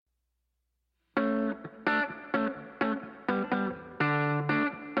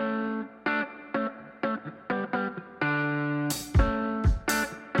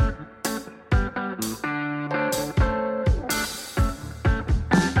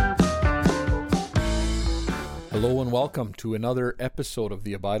Hello and welcome to another episode of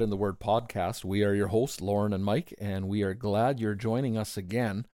the Abide in the Word podcast. We are your hosts, Lauren and Mike, and we are glad you're joining us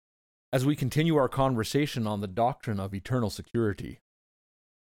again as we continue our conversation on the doctrine of eternal security.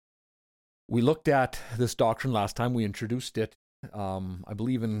 We looked at this doctrine last time. We introduced it, I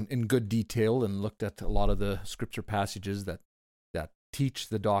believe, in good detail, and looked at a lot of the scripture passages that teach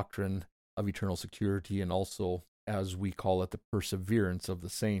the doctrine of eternal security, and also, as we call it, the perseverance of the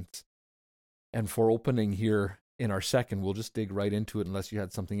saints. And for opening here in our second, we'll just dig right into it unless you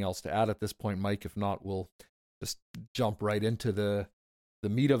had something else to add at this point, Mike. If not, we'll just jump right into the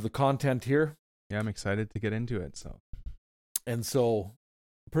meat of the content here. Yeah, I'm excited to get into it. So,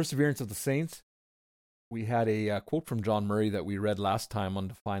 perseverance of the saints. We had a quote from John Murray that we read last time on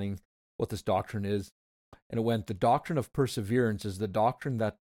defining what this doctrine is. And it went, "The doctrine of perseverance is the doctrine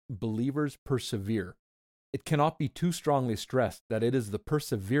that believers persevere. It cannot be too strongly stressed that it is the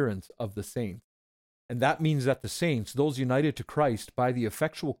perseverance of the saints. And that means that the saints, those united to Christ by the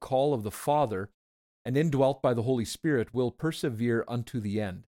effectual call of the Father and indwelt by the Holy Spirit, will persevere unto the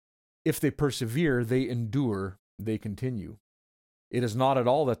end. If they persevere, they endure, they continue. It is not at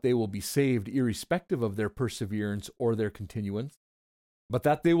all that they will be saved irrespective of their perseverance or their continuance, but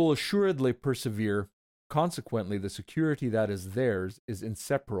that they will assuredly persevere. Consequently, the security that is theirs is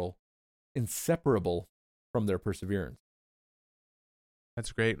inseparable from their perseverance."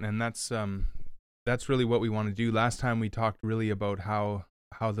 That's great, and that's really what we want to do. Last time we talked really about how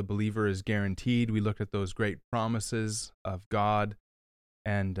the believer is guaranteed. We looked at those great promises of God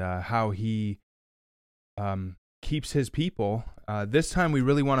and how He keeps His people. This time we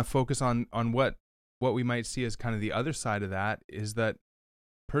really want to focus on what we might see as kind of the other side of that, is that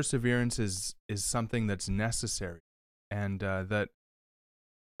perseverance is something that's necessary, and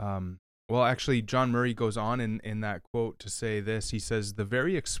well, actually, John Murray goes on in that quote to say this. He says, "The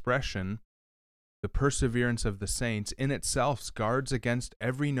very expression, the perseverance of the saints, in itself guards against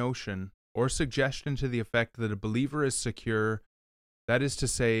every notion or suggestion to the effect that a believer is secure, that is to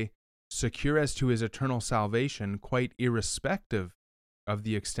say, secure as to his eternal salvation, quite irrespective of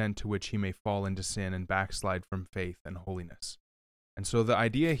the extent to which he may fall into sin and backslide from faith and holiness." And so the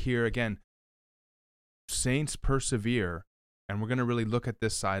idea here, again, saints persevere, and we're going to really look at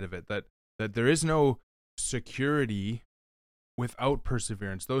this side of it, that there is no security without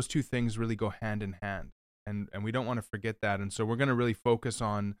perseverance. Those two things really go hand in hand, and we don't want to forget that. And so we're going to really focus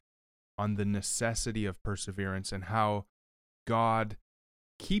on the necessity of perseverance and how God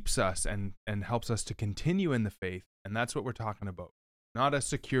keeps us and helps us to continue in the faith, and that's what we're talking about. Not a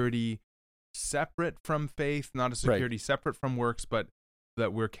security separate from faith, not a security separate from works, but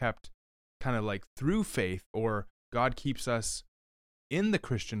that we're kept kind of like through faith, or God keeps us in the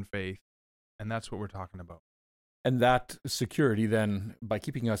Christian faith, and that's what we're talking about. And that security then, by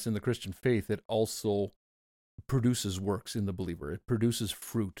keeping us in the Christian faith, it also produces works in the believer. It produces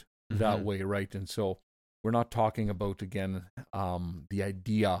fruit that way, right? And so we're not talking about, again, the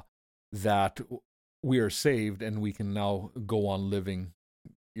idea that we are saved and we can now go on living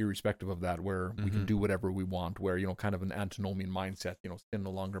irrespective of that, where we can do whatever we want, where, kind of an antinomian mindset, sin no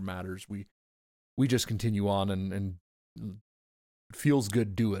longer matters. We just continue on and it feels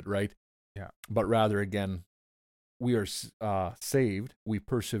good, do it, right? Yeah. But rather, again, we are saved, we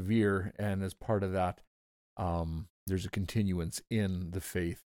persevere, and as part of that, there's a continuance in the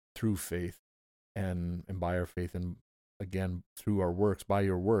faith, through faith, and by our faith, and again, through our works. By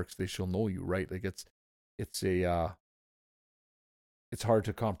your works, they shall know you, right? Like it's hard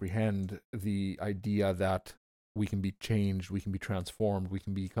to comprehend the idea that we can be changed, we can be transformed, we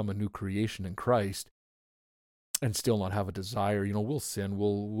can become a new creation in Christ, and still not have a desire. We'll sin,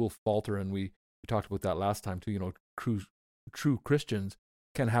 we'll falter, and we talked about that last time too. True Christians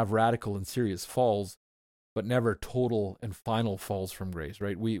can have radical and serious falls, but never total and final falls from grace,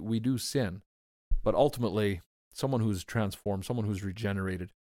 right? We do sin, but ultimately, someone who's transformed, someone who's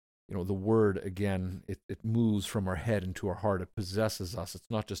regenerated, the word, again, it moves from our head into our heart. It possesses us. It's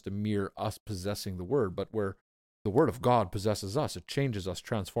not just a mere us possessing the word, but where the word of God possesses us. It changes us,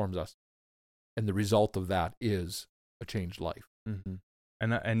 transforms us. And the result of that is a changed life. Mm-hmm.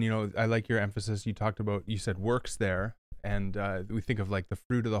 And I like your emphasis. You said works there, and we think of like the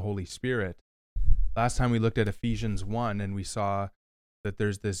fruit of the Holy Spirit. Last time we looked at Ephesians 1, and we saw that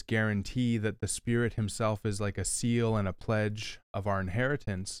there's this guarantee that the Spirit himself is like a seal and a pledge of our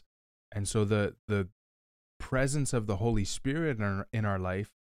inheritance. And so the presence of the Holy Spirit in our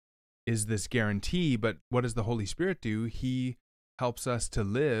life is this guarantee, but what does the Holy Spirit do? He helps us to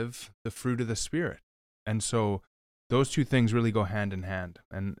live the fruit of the Spirit. And so those two things really go hand in hand,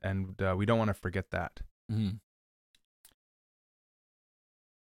 and we don't want to forget that. Mm-hmm.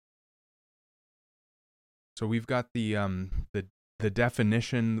 So we've got the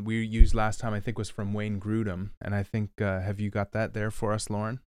definition we used last time, I think, was from Wayne Grudem, and I think have you got that there for us,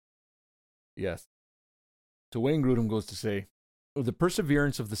 Lauren? Yes. So Wayne Grudem goes to say, the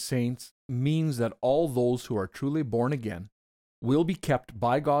perseverance of the saints means that all those who are truly born again will be kept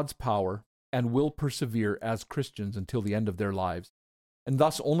by God's power and will persevere as Christians until the end of their lives. And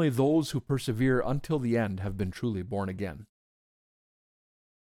thus only those who persevere until the end have been truly born again.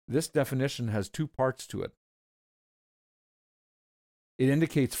 This definition has two parts to it. It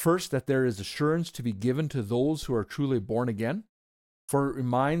indicates first that there is assurance to be given to those who are truly born again, for it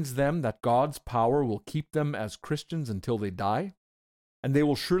reminds them that God's power will keep them as Christians until they die, and they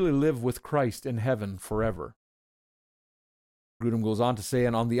will surely live with Christ in heaven forever. Grudem goes on to say,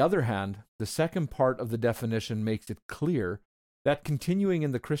 and on the other hand, the second part of the definition makes it clear that continuing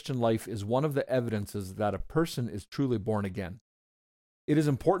in the Christian life is one of the evidences that a person is truly born again. It is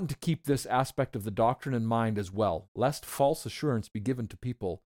important to keep this aspect of the doctrine in mind as well, lest false assurance be given to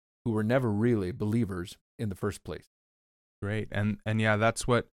people who were never really believers in the first place. Great. And yeah, that's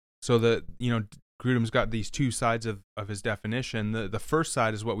what, so Grudem's got these two sides of his definition. The first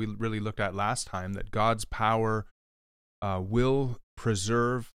side is what we really looked at last time, that God's power will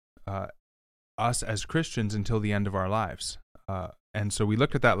preserve us as Christians until the end of our lives. And so we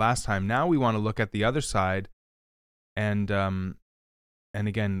looked at that last time. Now we want to look at the other side. And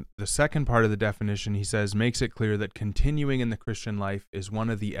again, the second part of the definition, he says, makes it clear that continuing in the Christian life is one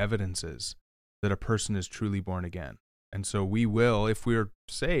of the evidences that a person is truly born again. And so we will, if we're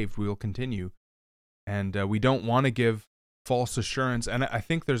saved, we will continue. And we don't want to give false assurance. And I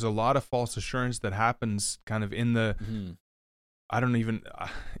think there's a lot of false assurance that happens kind of in the, I don't even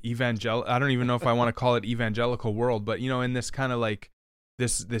know if I want to call it evangelical world, but, in this kind of like,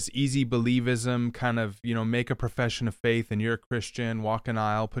 this easy believism kind of, make a profession of faith and you're a Christian, walk an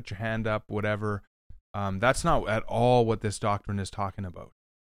aisle, put your hand up, whatever. That's not at all what this doctrine is talking about.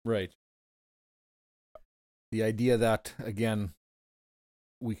 Right. The idea that, again,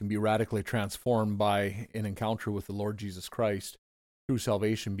 we can be radically transformed by an encounter with the Lord Jesus Christ through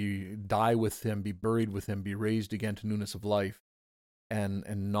salvation, die with him, be buried with him, be raised again to newness of life, and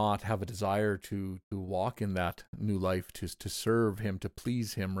not have a desire to walk in that new life, to serve him, to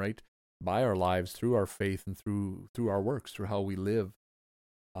please him, right? By our lives, through our faith and through our works, through how we live.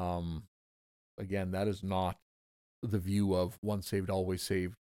 Again, that is not the view of once saved, always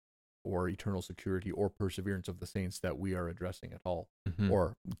saved, or eternal security, or perseverance of the saints that we are addressing at all,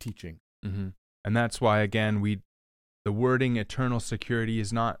 or teaching. And that's why, again, the wording eternal security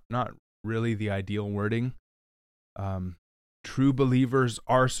is not really the ideal wording. True believers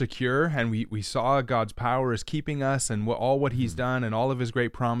are secure, and we saw God's power is keeping us and all what he's done and all of his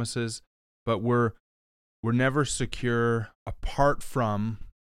great promises, but we're never secure apart from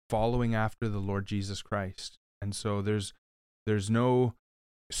following after the Lord Jesus Christ. And so there's no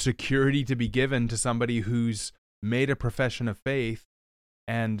security to be given to somebody who's made a profession of faith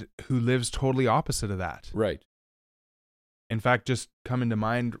and who lives totally opposite of that. Right. In fact, just coming to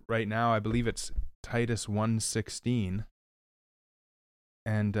mind right now, I believe it's Titus 1:16.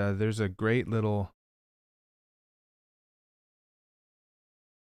 And there's a great little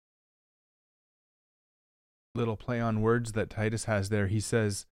play on words that Titus has there. He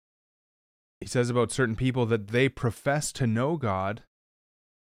says about certain people that they profess to know God,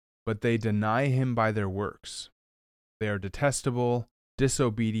 but they deny him by their works. They are detestable,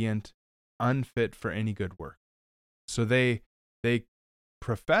 disobedient, unfit for any good work. So they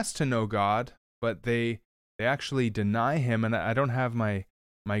profess to know God, but they actually deny him. And I don't have my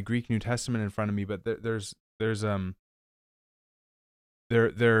Greek New Testament in front of me, but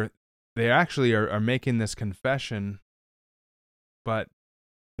they actually are making this confession, but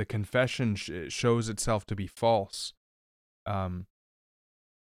the confession shows itself to be false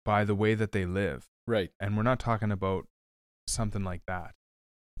by the way that they live. Right. And we're not talking about something like that.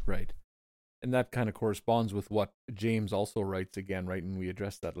 Right. And that kind of corresponds with what James also writes again, right? And we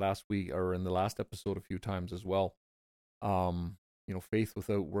addressed that last week or in the last episode a few times as well. Faith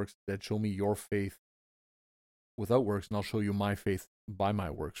without works, that show me your faith without works, and I'll show you my faith by my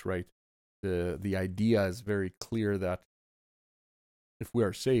works, right? The idea is very clear that if we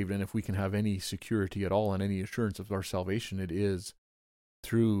are saved and if we can have any security at all and any assurance of our salvation, it is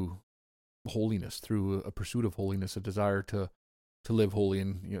through holiness, through a pursuit of holiness, a desire to live holy.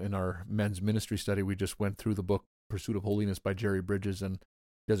 And in our men's ministry study, we just went through the book Pursuit of Holiness by Jerry Bridges, and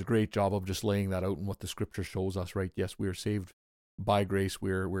he does a great job of just laying that out and what the scripture shows us, right? Yes, we are saved by grace,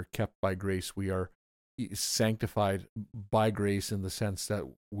 we're kept by grace, we are sanctified by grace in the sense that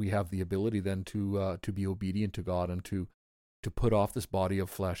we have the ability then to be obedient to God and to put off this body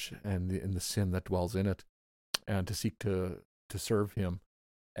of flesh and the sin that dwells in it. and to seek to serve him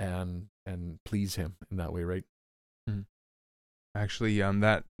and please him in that way, right? Actually,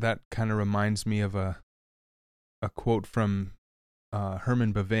 that kind of reminds me of a quote from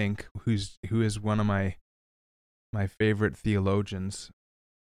Herman Bavinck, who is one of my favorite theologians,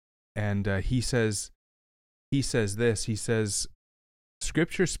 and he says this. He says,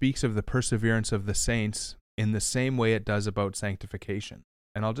 "Scripture speaks of the perseverance of the saints in the same way it does about sanctification."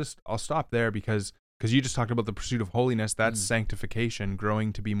 And I'll stop there because you just talked about the pursuit of holiness. That's sanctification,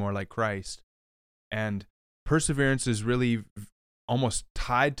 growing to be more like Christ, and perseverance is really almost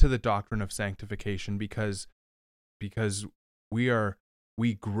tied to the doctrine of sanctification because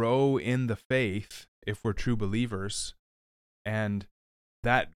we grow in the faith if we're true believers, and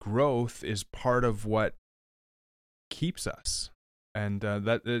that growth is part of what keeps us, and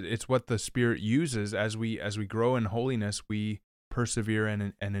that it's what the Spirit uses as we grow in holiness. We persevere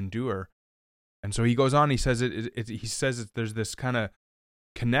and endure. And so he goes on. He says there's this kind of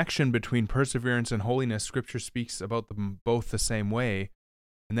connection between perseverance and holiness. Scripture speaks about them both the same way.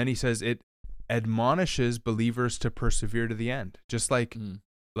 And then he says it admonishes believers to persevere to the end, just like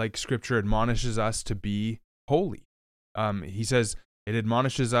Scripture admonishes us to be holy. He says it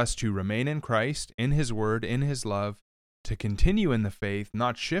admonishes us to remain in Christ, in his word, in his love, to continue in the faith,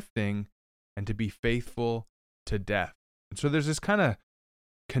 not shifting, and to be faithful to death. And so there's this kind of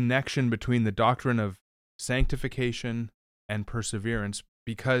connection between the doctrine of sanctification and perseverance,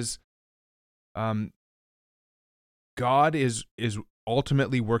 because God is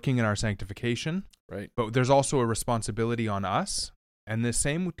ultimately working in our sanctification, right? But there's also a responsibility on us, and the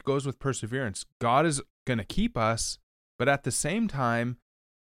same goes with perseverance. God is going to keep us, but at the same time,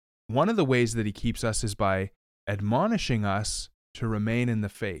 one of the ways that he keeps us is by admonishing us to remain in the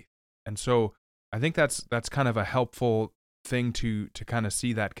faith. And so I think that's kind of a helpful thing to kind of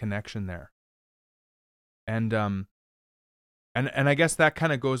see that connection there. And I guess that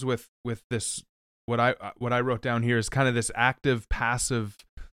kind of goes with this, what I wrote down here is kind of this active passive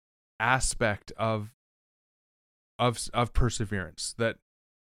aspect of perseverance, that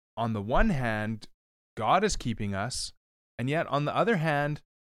on the one hand God is keeping us, and yet on the other hand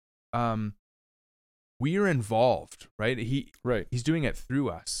we are involved, right? He's doing it through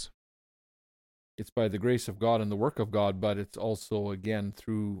us. It's by the grace of God and the work of God, but it's also, again,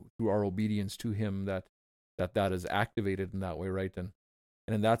 through our obedience to him that is activated in that way, right? And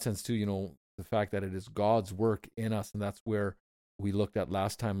in that sense too, the fact that it is God's work in us, and that's where we looked at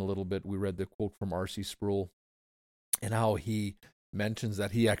last time a little bit. We read the quote from R.C. Sproul and how he mentions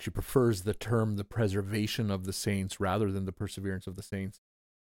that he actually prefers the term the preservation of the saints rather than the perseverance of the saints.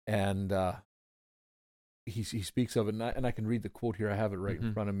 And he speaks of it, and I can read the quote here. I have it right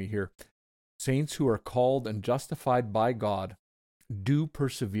in front of me here. Saints who are called and justified by God do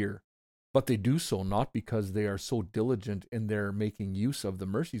persevere, but they do so not because they are so diligent in their making use of the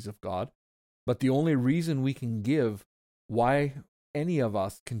mercies of God, but the only reason we can give why any of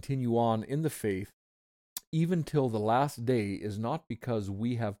us continue on in the faith, even till the last day, is not because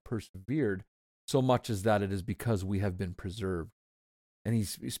we have persevered so much as that it is because we have been preserved. And he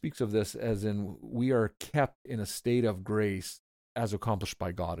speaks of this as in we are kept in a state of grace as accomplished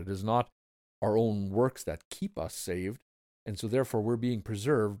by God. It is not our own works that keep us saved, and so therefore we're being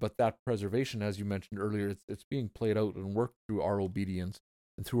preserved, but that preservation, as you mentioned earlier, it's being played out and worked through our obedience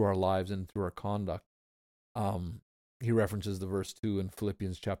and through our lives and through our conduct. He references the verse 2 in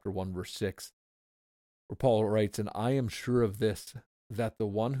Philippians chapter 1, verse 6, where Paul writes, "And I am sure of this, that the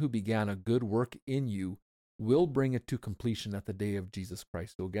one who began a good work in you will bring it to completion at the day of Jesus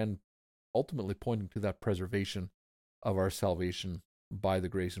Christ." So again, ultimately pointing to that preservation of our salvation by the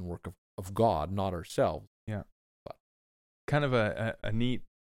grace and work of God, not ourselves. Yeah. But kind of a neat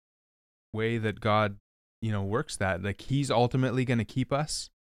way that God, works that. Like, he's ultimately going to keep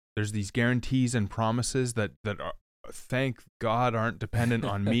us. There's these guarantees and promises that are, thank God, aren't dependent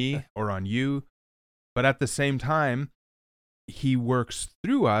on me or on you. But at the same time, he works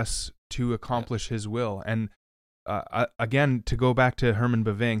through us to accomplish his will. And again, to go back to Herman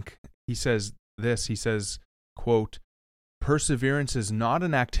Bavinck, he says this, quote, "Perseverance is not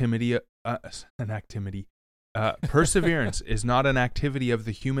an activity. Perseverance is not an activity of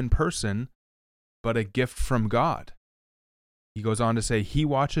the human person, but a gift from God." He goes on to say, "He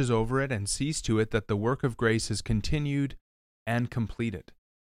watches over it and sees to it that the work of grace is continued and completed."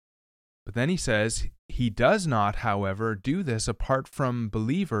 But then he says, he does not, however, do this apart from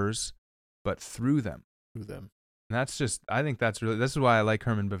believers, but through them. Through them. And that's just, I think this is why I like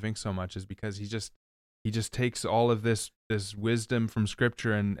Herman Bavinck so much, is because he just takes all of this wisdom from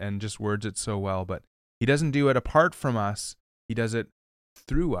Scripture and just words it so well. But he doesn't do it apart from us. He does it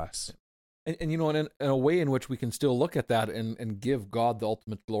through us. And in a way in which we can still look at that and give God the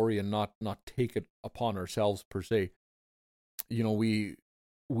ultimate glory and not take it upon ourselves per se.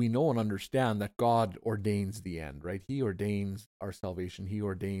 We know and understand that God ordains the end, right? He ordains our salvation. He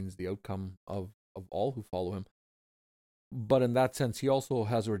ordains the outcome of all who follow him. But in that sense, he also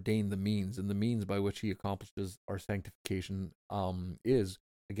has ordained the means, and the means by which he accomplishes our sanctification is,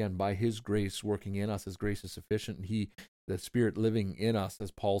 again, by his grace working in us. His grace is sufficient. And the Spirit living in us,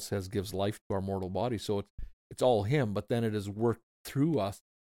 as Paul says, gives life to our mortal body. So it's all him, but then it is worked through us,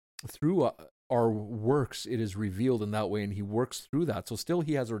 through our works. It is revealed in that way, and he works through that. So still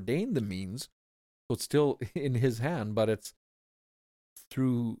he has ordained the means, so it's still in his hand, but it's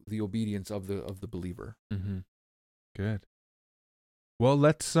through the obedience of the believer. Mm-hmm. Good. Well,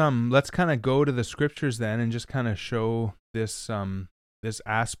 let's kind of go to the scriptures then and just kind of show this this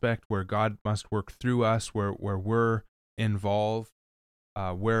aspect where God must work through us, where we're involved,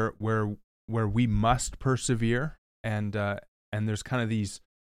 where we must persevere, and there's kind of these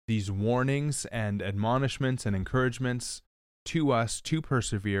warnings and admonishments and encouragements to us to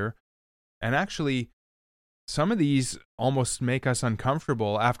persevere. And actually, some of these almost make us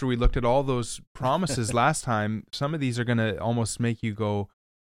uncomfortable after we looked at all those promises last time. Some of these are going to almost make you go,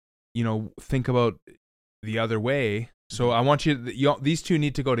 think about the other way. So I want these two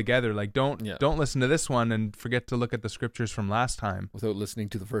need to go together. Like, don't listen to this one and forget to look at the scriptures from last time without listening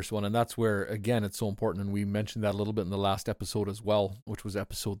to the first one. And that's where, again, it's so important. And we mentioned that a little bit in the last episode as well, which was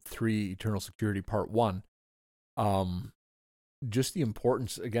episode 3, Eternal Security, part 1. Just the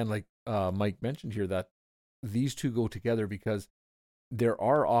importance, again, like Mike mentioned here, that these two go together, because there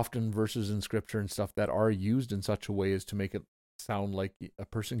are often verses in scripture and stuff that are used in such a way as to make it sound like a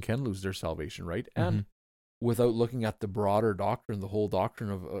person can lose their salvation, right? Mm-hmm. And without looking at the broader doctrine, the whole doctrine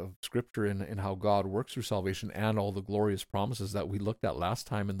of scripture and how God works through salvation and all the glorious promises that we looked at last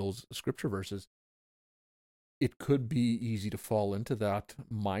time in those scripture verses, it could be easy to fall into that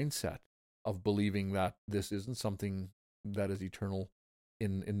mindset of believing that this isn't something that is eternal,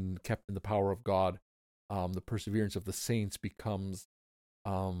 kept in the power of God. The perseverance of the saints becomes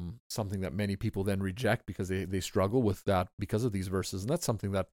something that many people then reject because they struggle with that because of these verses. And that's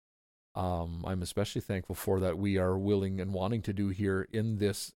something that I'm especially thankful for, that we are willing and wanting to do here in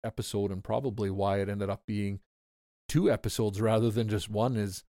this episode, and probably why it ended up being 2 episodes rather than just one,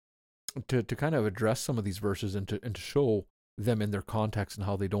 is to kind of address some of these verses and to show them in their context and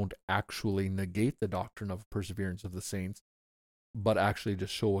how they don't actually negate the doctrine of perseverance of the saints, but actually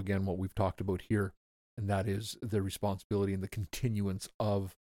just show again what we've talked about here. And that is the responsibility and the continuance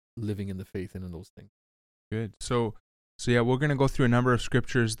of living in the faith and in those things. Good. So yeah, we're going to go through a number of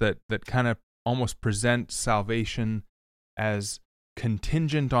scriptures that kind of almost present salvation as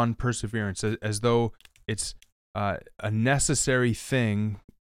contingent on perseverance, as though it's a necessary thing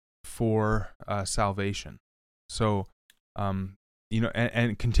for salvation. So, and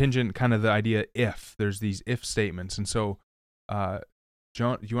contingent, kind of the idea if. There's these if statements. And so,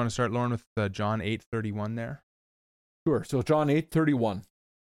 John, do you want to start, Lauren, with John 8:31 there? Sure. So John 8:31.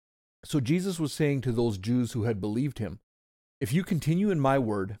 So Jesus was saying to those Jews who had believed him, "If you continue in my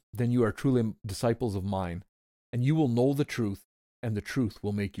word, then you are truly disciples of mine, and you will know the truth, and the truth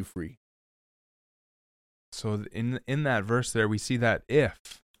will make you free." So in that verse there, we see that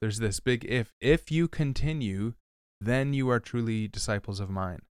if. There's this big if. If you continue, then you are truly disciples of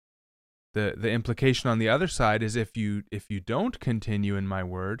mine. The implication on the other side is if you don't continue in my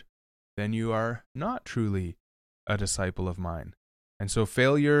word, then you are not truly a disciple of mine. And so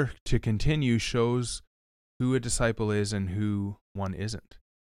failure to continue shows who a disciple is and who one isn't.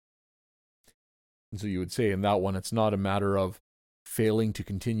 And so you would say in that one, it's not a matter of failing to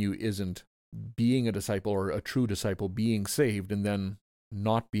continue isn't being a disciple, or a true disciple being saved and then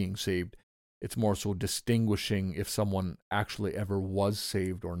not being saved. It's more so distinguishing if someone actually ever was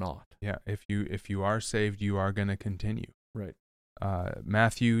saved or not. Yeah, if you are saved, you are going to continue. Right.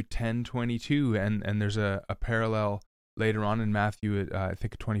 Matthew 10:22, and there's a parallel later on in Matthew, I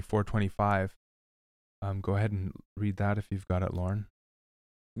think 24:25. Go ahead and read that if you've got it, Lauren.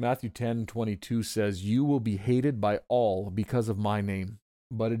 Matthew 10:22 says, "You will be hated by all because of my name,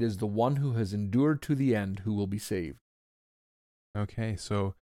 but it is the one who has endured to the end who will be saved." Okay,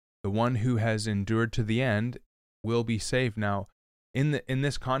 so the one who has endured to the end will be saved. Now, in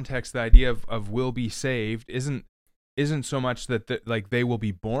this context, the idea of will be saved isn't so much that like they will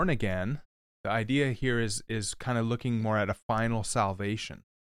be born again. The idea here is kind of looking more at a final salvation.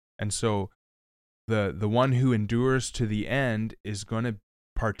 And so the one who endures to the end is going to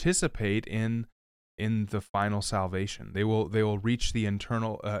participate in the final salvation. They will reach the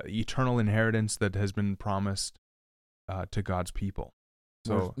eternal inheritance that has been promised to God's people.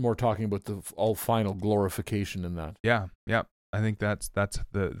 So more talking about the all final glorification in that. yeah. I think that's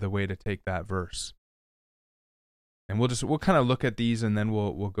the way to take that verse. And we'll kind of look at these, and then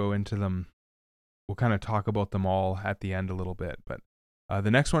we'll go into them. We'll kind of talk about them all at the end a little bit. But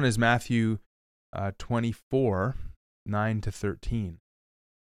the next one is Matthew 24, 9 to 13.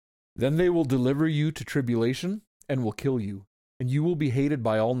 Then they will deliver you to tribulation and will kill you, and you will be hated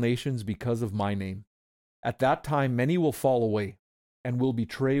by all nations because of my name. At that time many will fall away, and will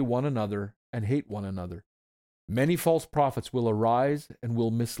betray one another and hate one another. Many false prophets will arise and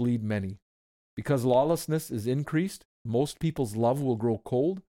will mislead many. Because lawlessness is increased, most people's love will grow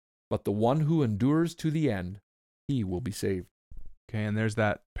cold, but the one who endures to the end, he will be saved. Okay, and there's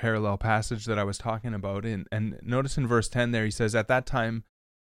that parallel passage that I was talking about. And notice in verse 10 there, he says, at that time,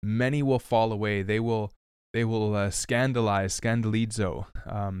 many will fall away. They will scandalize, scandalizo.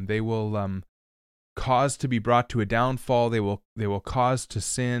 They will cause to be brought to a downfall. They will cause to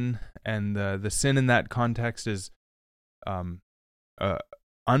sin. And the sin in that context is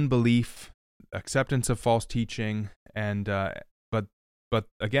unbelief, acceptance of false teaching, and but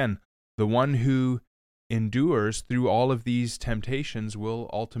again, the one who endures through all of these temptations will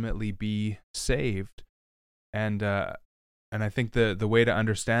ultimately be saved. And I think the way to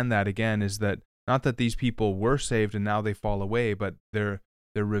understand that again is that not that these people were saved and now they fall away, but they're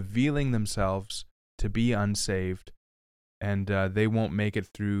revealing themselves to be unsaved, and they won't make it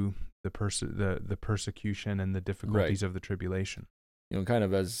through the persecution and the difficulties of the tribulation. Kind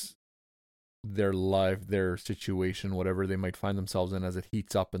of as their life, their situation, whatever they might find themselves in, as it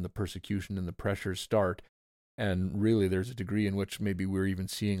heats up and the persecution and the pressures start. And really, there's a degree in which maybe we're even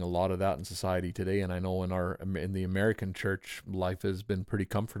seeing a lot of that in society today. And I know in the American church, life has been pretty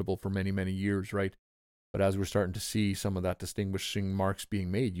comfortable for many, many years, right? But as we're starting to see some of that distinguishing marks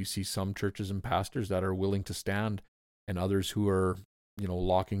being made, you see some churches and pastors that are willing to stand, and others who are,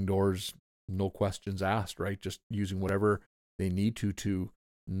 locking doors, no questions asked, right? Just using whatever they need to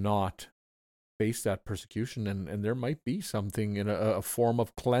not face that persecution. And there might be something in a form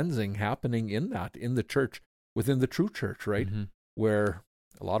of cleansing happening in the church, within the true church, right? Mm-hmm. Where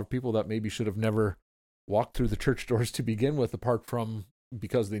a lot of people that maybe should have never walked through the church doors to begin with, apart from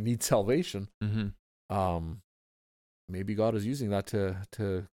because they need salvation. Mm-hmm. Maybe God is using that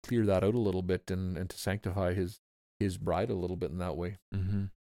to clear that out a little bit and to sanctify his bride a little bit in that way. Mm-hmm.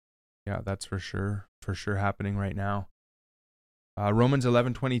 Yeah, that's for sure happening right now. Romans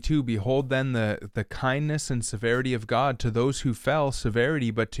 11:22, behold then the kindness and severity of God, to those who fell severity,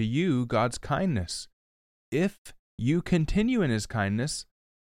 but to you God's kindness, if you continue in his kindness,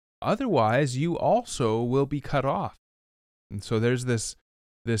 otherwise you also will be cut off. And so there's this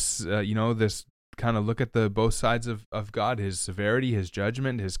kind of look at the both sides of God, his severity, his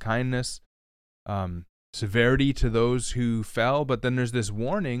judgment, his kindness, severity to those who fell, but then there's this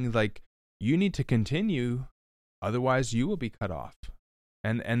warning, like, you need to continue, otherwise you will be cut off.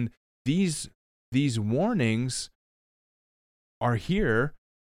 And these warnings are here,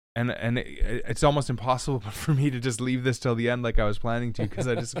 and it's almost impossible for me to just leave this till the end like I was planning to, because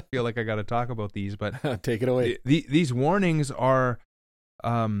I just feel like I got to talk about these. But take it away. These warnings are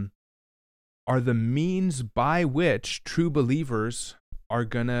the means by which true believers are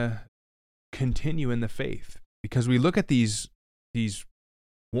gonna continue in the faith. Because we look at these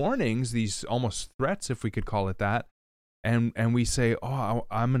warnings, these almost threats, if we could call it that, and we say, oh,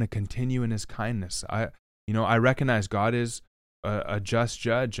 I'm going to continue in his kindness. I recognize God is a just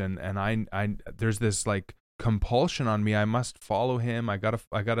judge, and I there's this like compulsion on me. I must follow him. I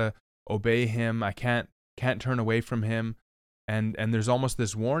gotta obey him. I can't turn away from him. And there's almost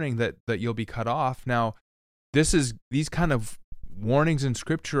this warning that you'll be cut off. Now, these kind of warnings in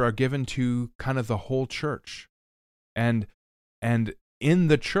Scripture are given to kind of the whole church, and in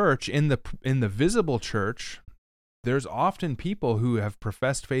the church, in the visible church, there's often people who have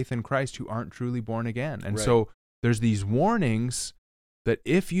professed faith in Christ who aren't truly born again, and so there's these warnings that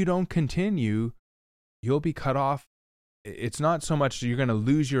if you don't continue, you'll be cut off. It's not so much you're going to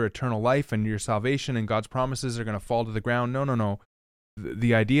lose your eternal life and your salvation and God's promises are going to fall to the ground. No.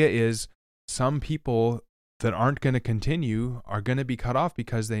 The idea is some people that aren't going to continue are going to be cut off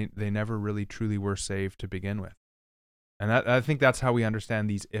because they never really truly were saved to begin with. And I think that's how we understand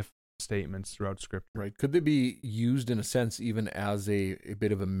these if statements throughout Scripture. Right. Could they be used in a sense even as a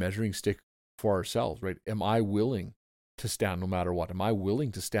bit of a measuring stick for ourselves, right? Am I willing to stand no matter what? Am I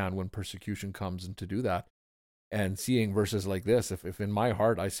willing to stand when persecution comes and to do that? And seeing verses like this, if in my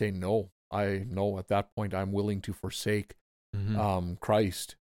heart I say no, I know at that point I'm willing to forsake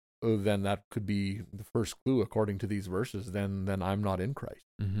Christ, then that could be the first clue according to these verses. Then I'm not in Christ,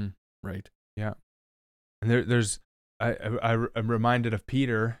 right? Yeah. And there's I'm reminded of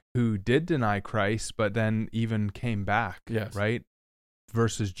Peter, who did deny Christ, but then even came back, Yes. right?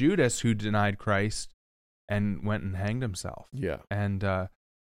 Versus Judas, who denied Christ and went and hanged himself. Yeah. And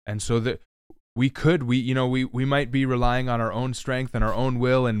so that we might be relying on our own strength and our own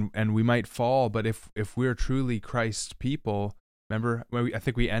will, and we might fall. But if we're truly Christ's people, remember, I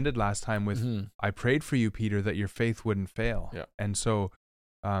think we ended last time with, Mm-hmm. I prayed for you, Peter, that your faith wouldn't fail. Yeah. And so,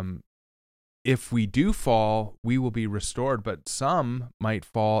 if we do fall, we will be restored, but some might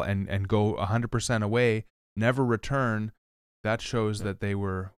fall and go 100% away, never return. That shows that they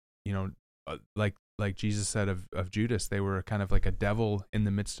were, like Jesus said of Judas, they were kind of like a devil in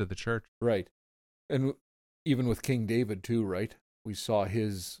the midst of the church. Right. And even with King David too, right? We saw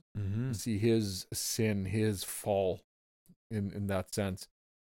Mm-hmm. see his sin, his fall in that sense.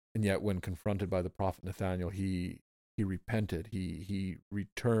 And yet when confronted by the prophet Nathaniel, he repented. He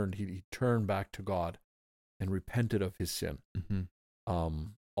returned. He turned back to God and repented of his sin. Mm-hmm.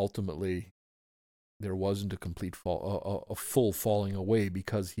 Ultimately, there wasn't a complete fall, a full falling away,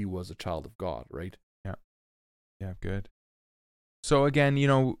 because he was a child of God, right? Yeah, good. So again,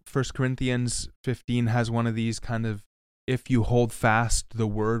 1 Corinthians 15 has one of these kind of, if you hold fast the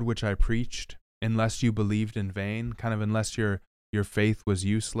word which I preached, unless you believed in vain, kind of unless your faith was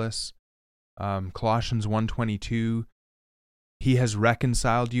useless. Colossians 1:22, he has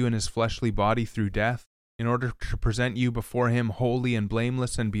reconciled you in his fleshly body through death, in order to present you before him holy and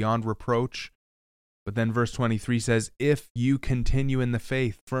blameless and beyond reproach. But then verse 23 says, if you continue in the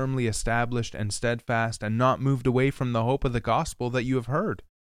faith, firmly established and steadfast, and not moved away from the hope of the gospel that you have heard,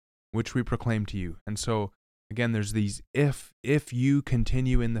 which we proclaim to you. And so, again, there's these, if you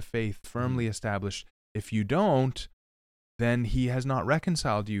continue in the faith, firmly established. If you don't, then he has not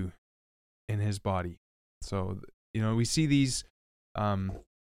reconciled you in his body. So, we see these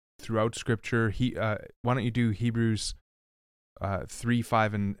throughout Scripture. Why don't you do Hebrews 3,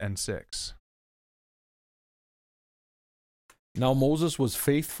 5, and 6? Now Moses was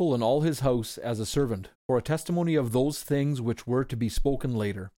faithful in all his house as a servant, for a testimony of those things which were to be spoken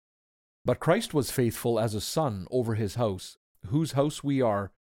later. But Christ was faithful as a son over his house, whose house we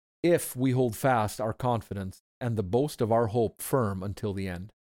are, if we hold fast our confidence and the boast of our hope firm until the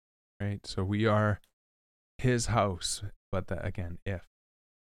end. Right, so we are his house, but that, again, if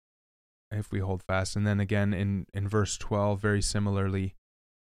we hold fast. And then again in verse 12, very similarly,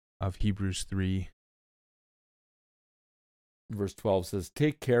 of Hebrews 3. Verse 12 says,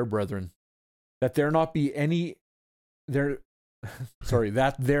 take care, brethren, that there not be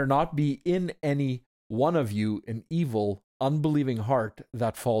that there not be in any one of you an evil, unbelieving heart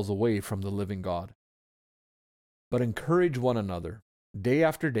that falls away from the living God. But encourage one another day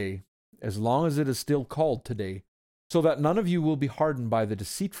after day, as long as it is still called today, so that none of you will be hardened by the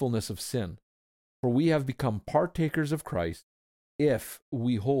deceitfulness of sin. For we have become partakers of Christ, if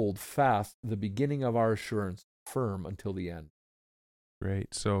we hold fast the beginning of our assurance firm until the end.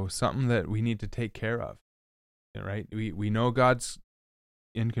 Great. So something that we need to take care of, right? We know God's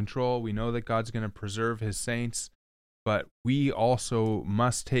in control. We know that God's going to preserve his saints, but we also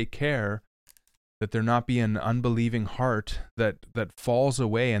must take care that there not be an unbelieving heart that falls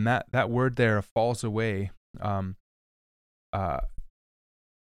away. And that word there, falls away,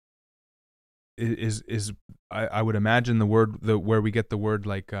 is I would imagine the word where we get the word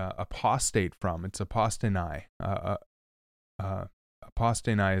like apostate from. It's apostenai.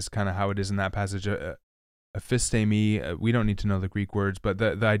 Apostenai is kind of how it is in that passage. Ephistemi, we don't need to know the Greek words, but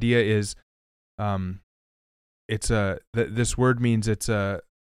the idea is, this word means it's an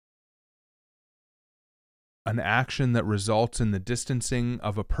action that results in the distancing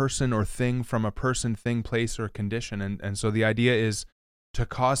of a person or thing from a person, thing, place, or condition. And so the idea is to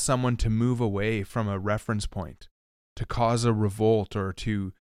cause someone to move away from a reference point, to cause a revolt, or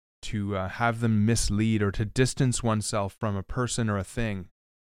to have them mislead, or to distance oneself from a person or a thing.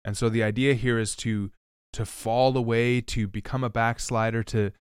 And so the idea here is to fall away, to become a backslider,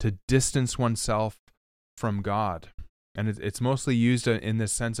 to distance oneself from God. And it's mostly used in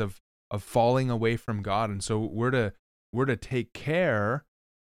this sense of falling away from God. And so we're to take care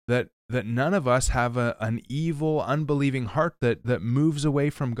that none of us have an evil, unbelieving heart that moves away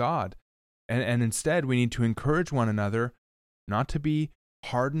from God. And instead, we need to encourage one another not to be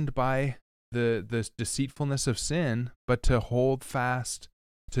hardened by the deceitfulness of sin, but to hold fast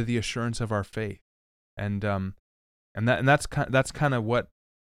to the assurance of our faith. And that's kind of what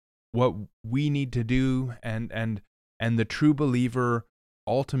we need to do, and the true believer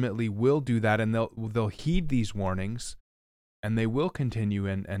ultimately will do that, and they'll heed these warnings, and they will continue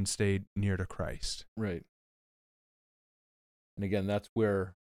and stay near to Christ. Right. And again, that's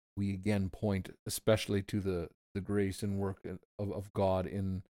where we again point especially to the grace and work of God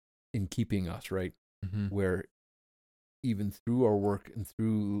in keeping us, right? Mm-hmm. Where even through our work and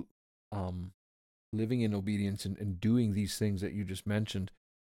through living in obedience and doing these things that you just mentioned,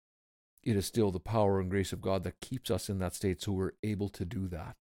 it is still the power and grace of God that keeps us in that state, so we're able to do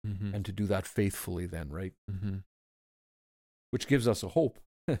that Mm-hmm. and to do that faithfully then, right? Mm-hmm. Which gives us a hope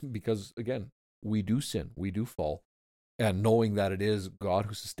because, again, we do sin, we do fall, and knowing that it is God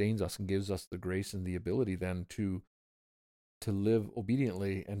who sustains us and gives us the grace and the ability then to live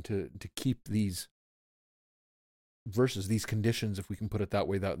obediently and to keep these verses, these conditions, if we can put it that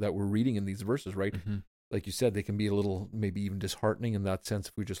way, that we're reading in these verses, right? Mm-hmm. Like you said, they can be a little, maybe even disheartening in that sense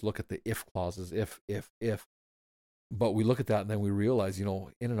if we just look at the if clauses, if. But we look at that and then we realize, in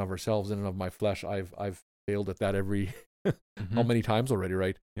and of ourselves, in and of my flesh, I've failed at that every Mm-hmm. how many times already,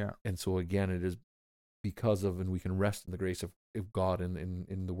 right? Yeah. And so again, it is because of, and we can rest in the grace of God and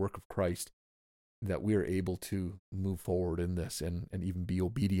in the work of Christ, that we are able to move forward in this and even be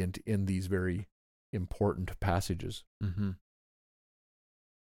obedient in these very important passages. Mm-hmm.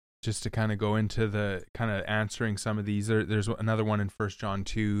 Just to kind of go into the kind of answering some of these, there's another one in 1 John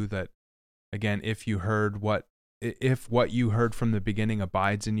 2 that, again, if what you heard from the beginning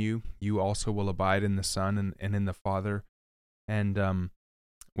abides in you, you also will abide in the Son and in the Father. And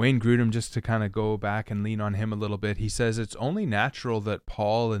Wayne Grudem, just to kind of go back and lean on him a little bit, he says it's only natural that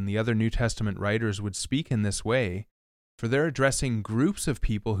Paul and the other New Testament writers would speak in this way, for they're addressing groups of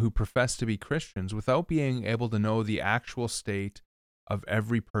people who profess to be Christians without being able to know the actual state of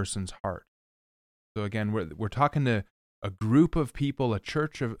every person's heart. So again, we're talking to a group of people, a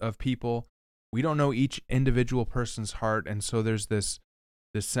church of people. We don't know each individual person's heart, and so there's this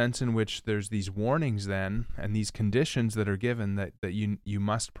sense in which there's these warnings then and these conditions that are given that you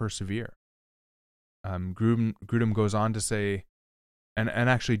must persevere. Grudem goes on to say, and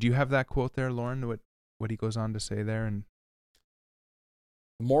actually, do you have that quote there, Lauren? What he goes on to say there? And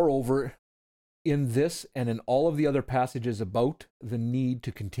moreover, in this and in all of the other passages about the need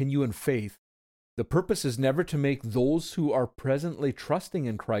to continue in faith, the purpose is never to make those who are presently trusting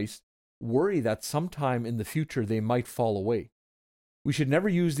in Christ worry that sometime in the future they might fall away. We should never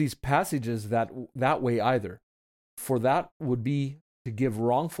use these passages that way either, for that would be to give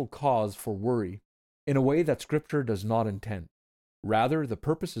wrongful cause for worry in a way that Scripture does not intend. Rather, the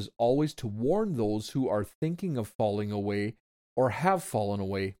purpose is always to warn those who are thinking of falling away or have fallen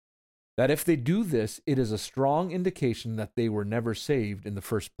away, that if they do this, it is a strong indication that they were never saved in the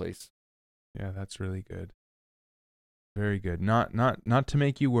first place. yeah, that's really good. Very good. Not to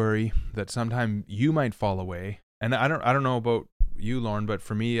make you worry that sometime you might fall away. And I don't know about you, Lauren, but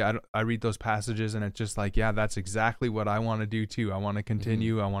for me, I read those passages and it's just like, yeah, that's exactly what I want to do too. I want to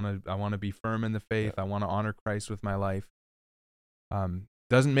continue. Mm-hmm. I want to be firm in the faith. Yeah. I want to honor Christ with my life.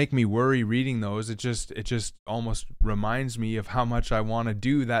 Doesn't make me worry reading those. It just almost reminds me of how much I want to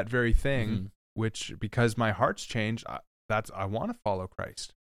do that very thing, Mm-hmm. which, because my heart's changed, I want to follow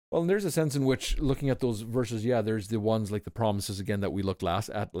Christ. Well, and there's a sense in which, looking at those verses, yeah, there's the ones like the promises again that we looked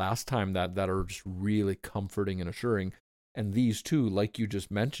at last time that are just really comforting and assuring. And these too, like you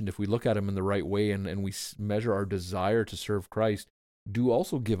just mentioned, if we look at them in the right way and we measure our desire to serve Christ, do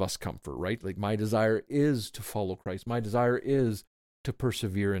also give us comfort, right? Like my desire is to follow Christ. My desire is to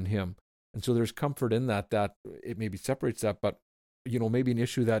persevere in Him. And so there's comfort in that it maybe separates that, but, maybe an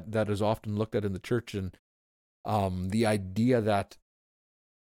issue that is often looked at in the church and the idea that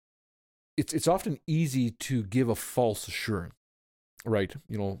it's often easy to give a false assurance, right?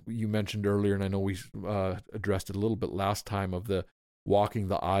 You mentioned earlier, and I know we addressed it a little bit last time, of the walking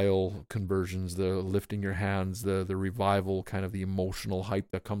the aisle conversions, the lifting your hands, the revival, kind of the emotional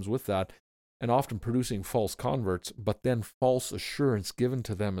hype that comes with that, and often producing false converts, but then false assurance given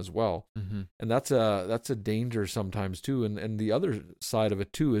to them as well. Mm-hmm. And that's a danger sometimes too. And the other side of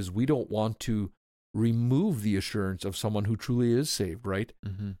it too is we don't want to remove the assurance of someone who truly is saved, right?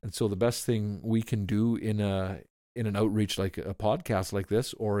 Mm-hmm. And so the best thing we can do in an outreach like a podcast like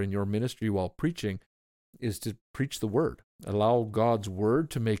this, or in your ministry while preaching, is to preach the word. Allow God's word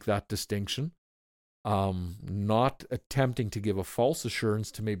to make that distinction. Not attempting to give a false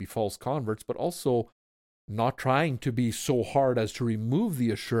assurance to maybe false converts, but also not trying to be so hard as to remove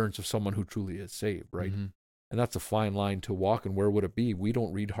the assurance of someone who truly is saved, right? Mm-hmm. And that's a fine line to walk. And where would it be? We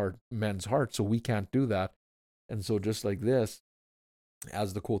don't read men's hearts, so we can't do that. And so just like this,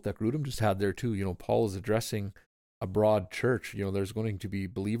 as the quote that Grudem just had there too, Paul is addressing a broad church. There's going to be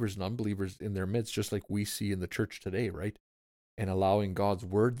believers and unbelievers in their midst, just like we see in the church today, right? And allowing God's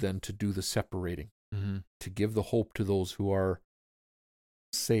word then to do the separating, Mm-hmm. to give the hope to those who are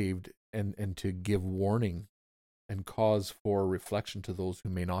saved, and to give warning and cause for reflection to those who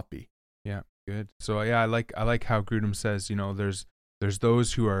may not be. Yeah. Good. So yeah, I like how Grudem says, there's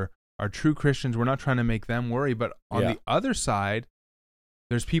those who are true Christians. We're not trying to make them worry, but on Yeah. the other side,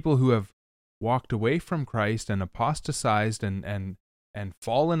 there's people who have walked away from Christ and apostatized and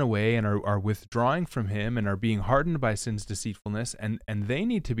fallen away and are withdrawing from him and are being hardened by sin's deceitfulness, and they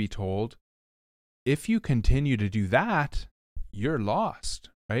need to be told, if you continue to do that, you're lost,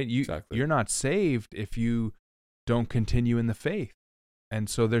 right? Exactly. You're not saved if you don't continue in the faith. And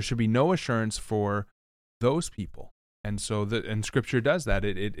so there should be no assurance for those people. And so and Scripture does that.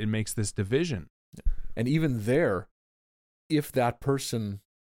 It makes this division. And even there, if that person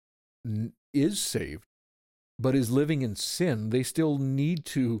is saved, but is living in sin, they still need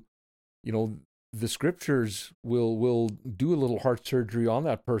to, the Scriptures will do a little heart surgery on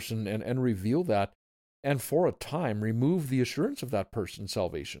that person and reveal that, and for a time remove the assurance of that person's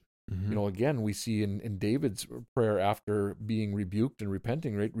salvation. Mm-hmm. Again, we see in David's prayer after being rebuked and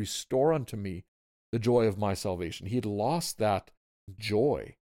repenting, right? Restore unto me the joy of my salvation. He had lost that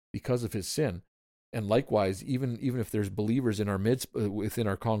joy because of his sin. And likewise, even if there's believers in our midst, within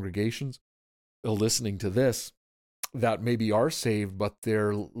our congregations, listening to this, that maybe are saved, but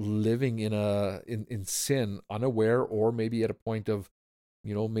they're living in sin, unaware, or maybe at a point of,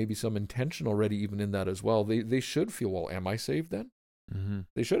 maybe some intention already even in that as well. They should feel, well, am I saved then? Mm-hmm.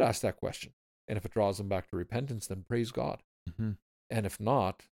 They should ask that question. And if it draws them back to repentance, then praise God. Mm-hmm. And if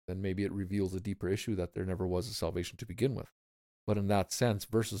not, then maybe it reveals a deeper issue that there never was a salvation to begin with. But in that sense,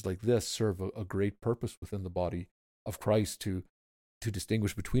 verses like this serve a great purpose within the body of Christ to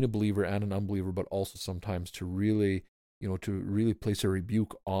distinguish between a believer and an unbeliever, but also sometimes to really, to really place a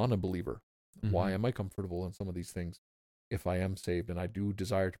rebuke on a believer. Mm-hmm. Why am I comfortable in some of these things if I am saved and I do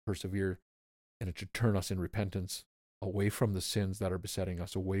desire to persevere? And it should turn us in repentance away from the sins that are besetting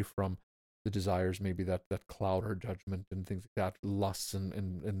us, away from the desires maybe that cloud our judgment and things like that, lusts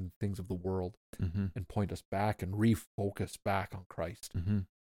and things of the world, mm-hmm. and point us back and refocus back on Christ. Mm-hmm.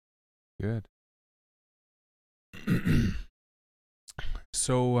 Good.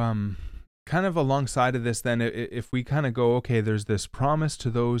 So, kind of alongside of this, then, if we kind of go, okay, there's this promise to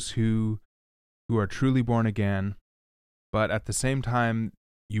those who are truly born again, but at the same time,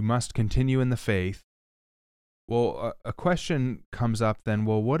 you must continue in the faith. Well, a question comes up then,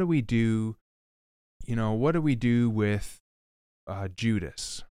 well, what do we do? What do we do with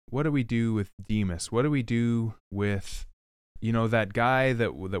Judas? What do we do with Demas? What do we do with, that guy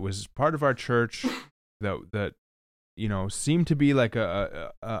that was part of our church that seemed to be like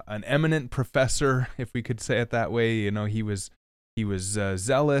an eminent professor, if we could say it that way. He was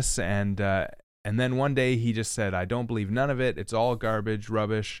zealous, and then one day he just said, I don't believe none of it. It's all garbage,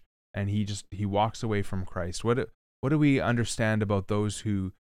 rubbish. And he walks away from Christ. What do we understand about those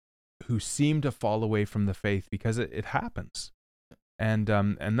who seem to fall away from the faith? Because it happens, and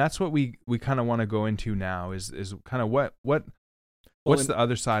that's what we kind of want to go into now is kind of what's the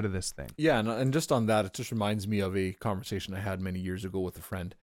other side of this thing? Yeah, and just on that, it just reminds me of a conversation I had many years ago with a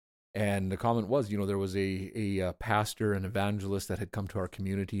friend, and the comment was, there was a pastor and evangelist that had come to our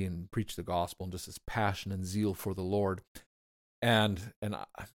community and preached the gospel and just this passion and zeal for the Lord, and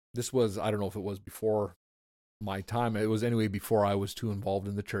this was, I don't know if it was before my time. It was anyway before I was too involved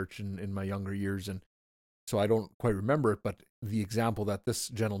in the church in my younger years. And so I don't quite remember it, but the example that this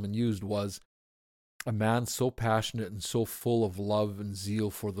gentleman used was a man so passionate and so full of love and zeal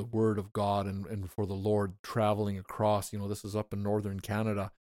for the word of God and for the Lord, traveling across, this is up in northern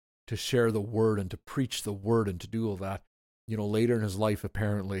Canada, to share the word and to preach the word and to do all that, later in his life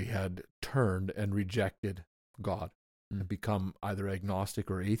apparently had turned and rejected God. And become either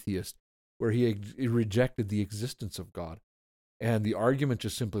agnostic or atheist, where he rejected the existence of God. And the argument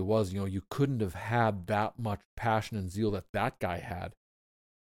just simply was, you couldn't have had that much passion and zeal that guy had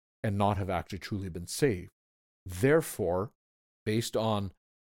and not have actually truly been saved. Therefore, based on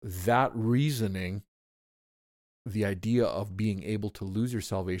that reasoning, the idea of being able to lose your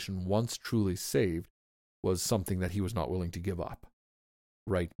salvation once truly saved was something that he was not willing to give up,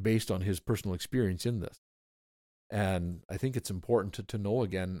 right? Based on his personal experience in this. And I think it's important to know,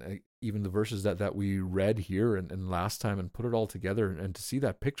 again, even the verses that we read here and last time, and put it all together and to see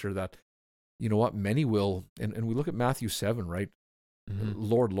that picture that, many will, and we look at Matthew 7, right? Mm-hmm.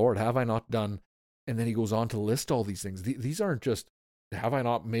 Lord, Lord, have I not done? And then he goes on to list all these things. These aren't just, have I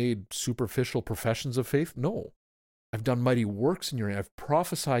not made superficial professions of faith? No. I've done mighty works in your name. I've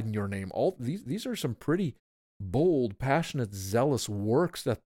prophesied in your name. All these are some pretty bold, passionate, zealous works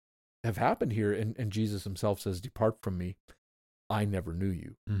that have happened here, and Jesus himself says, depart from me, I never knew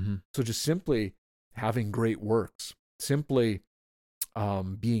you. Mm-hmm. So just simply having great works, simply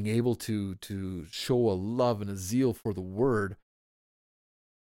being able to show a love and a zeal for the word,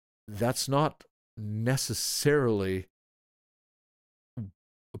 that's not necessarily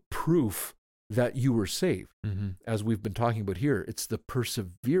proof that you were saved. As we've been talking about here, it's the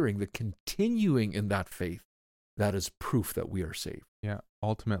persevering, the continuing in that faith that is proof that we are saved. Yeah,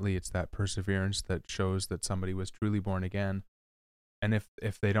 ultimately it's that perseverance that shows that somebody was truly born again. And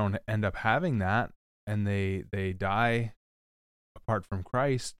if they don't end up having that, and they die apart from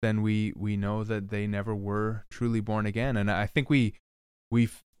Christ, then we know that they never were truly born again. And I think we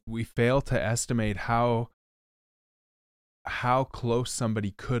fail to estimate how close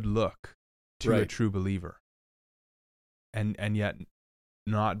somebody could look to a true believer, and yet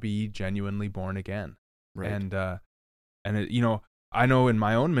not be genuinely born again. Right. And it, I know in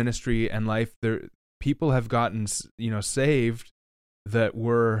my own ministry and life, there people have gotten saved that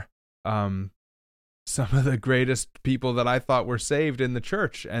were some of the greatest people that I thought were saved in the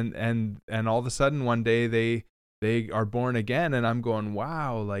church, and all of a sudden one day they are born again, and I'm going,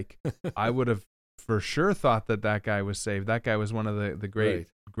 wow, like I would have for sure thought that guy was saved. That guy was one of the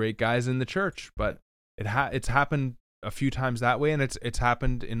great guys in the church, but it's happened a few times that way, and it's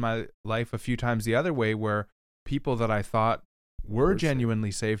happened in my life a few times the other way, where people that I thought were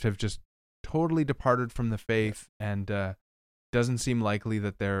genuinely saved have just totally departed from the faith, and doesn't seem likely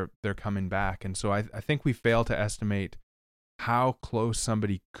that they're coming back. And so I think we fail to estimate how close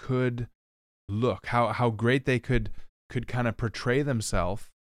somebody could look, how great they could kind of portray themselves.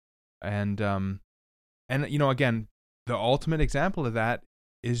 And again, the ultimate example of that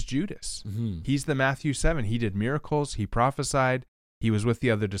is Judas. He's the Matthew 7. He did miracles, he prophesied, he was with the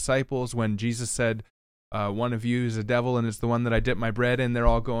other disciples. When Jesus said, one of you is a devil and it's the one that I dip my bread in, they're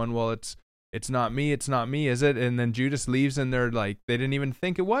all going, well, it's not me, is it? And then Judas leaves, and they're like, they didn't even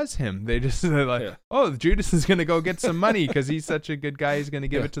think it was him. They just oh, Judas is going to go get some money because he's such a good guy, he's going to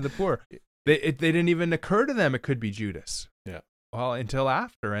give it to the poor. They didn't even occur to them it could be Judas. Yeah. Well, until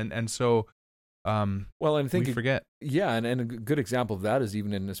after, and so and I think we forget. Yeah, and a good example of that is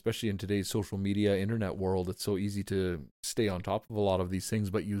even especially in today's social media, internet world, it's so easy to stay on top of a lot of these things,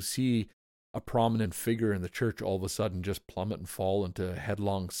 but you see a prominent figure in the church all of a sudden just plummet and fall into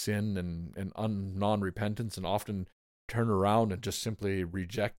headlong sin and non-repentance, and often turn around and just simply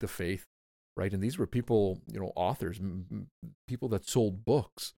reject the faith, right? And these were people, authors, people that sold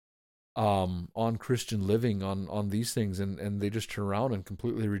books on Christian living, on these things, and they just turn around and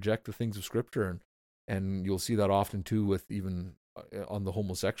completely reject the things of Scripture. And you'll see that often too with even on the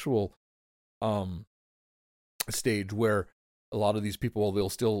homosexual stage, where a lot of these people, they'll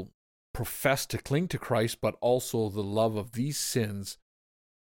still profess to cling to Christ, but also the love of these sins,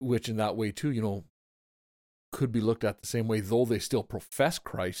 which in that way too, could be looked at the same way. Though they still profess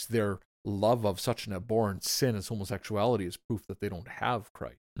Christ, their love of such an abhorrent sin as homosexuality is proof that they don't have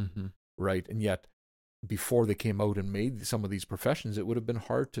Christ. Right? And yet, before they came out and made some of these professions, it would have been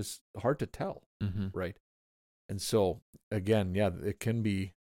hard to tell, right? And so, again, yeah, it can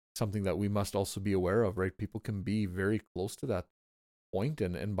be something that we must also be aware of, right? People can be very close to that point,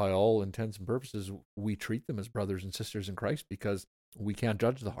 and by all intents and purposes, we treat them as brothers and sisters in Christ because we can't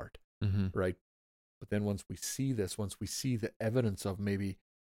judge the heart, right? But then once we see the evidence of maybe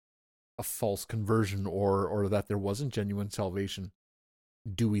a false conversion or that there wasn't genuine salvation,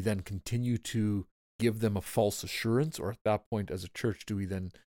 do we then continue to give them a false assurance, or at that point as a church do we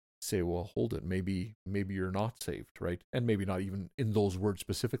then say, well, hold it, maybe you're not saved, right? And maybe not even in those words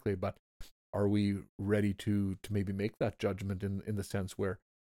specifically, but are we ready to maybe make that judgment in the sense where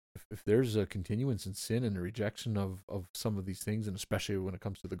if there's a continuance in sin and a rejection of some of these things, and especially when it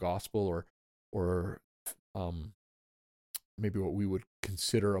comes to the gospel or maybe what we would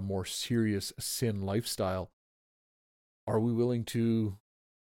consider a more serious sin lifestyle, are we willing to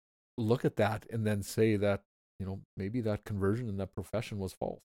look at that and then say that, maybe that conversion and that profession was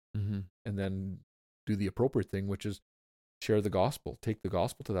false, and then do the appropriate thing, which is share the gospel, take the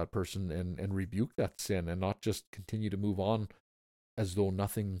gospel to that person and rebuke that sin, and not just continue to move on as though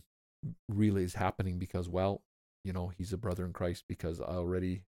nothing really is happening because, well, he's a brother in Christ because I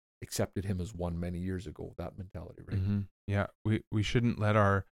already accepted him as one many years ago. That mentality, right? Yeah, we shouldn't let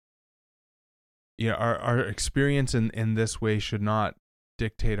our experience in this way should not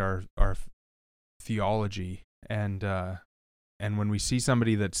dictate our theology, and when we see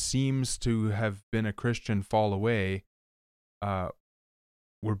somebody that seems to have been a Christian fall away,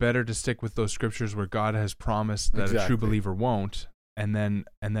 we're better to stick with those scriptures where God has promised that a true believer won't, and then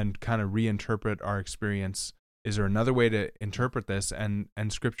kind of reinterpret our experience. Is there another way to interpret this? And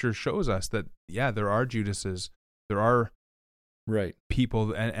Scripture shows us that there are Judases, there are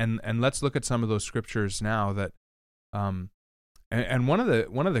people, and let's look at some of those scriptures now. That and one of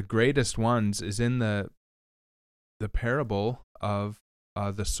the greatest ones is in the parable of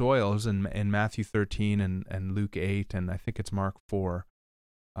the soils in Matthew 13 and Luke 8, and I think it's Mark 4.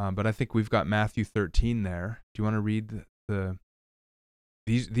 But I think we've got Matthew 13 there. Do you want to read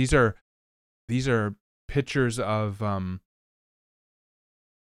these are pictures of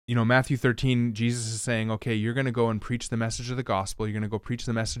Matthew 13, Jesus is saying, okay, you're going to go and preach the message of the gospel. You're going to go preach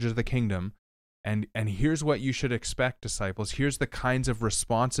the message of the kingdom. And here's what you should expect, disciples. Here's the kinds of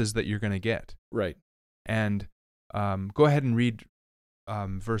responses that you're going to get. Right. And go ahead and read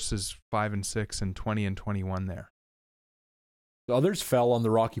verses 5 and 6 and 20 and 21 there. The others fell on the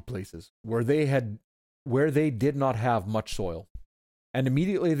rocky places, where they did not have much soil. And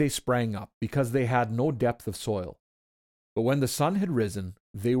immediately they sprang up, because they had no depth of soil. But when the sun had risen,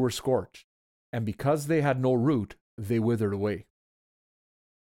 they were scorched, and because they had no root, they withered away.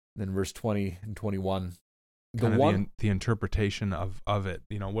 Then verse 20 and 21. The interpretation of it.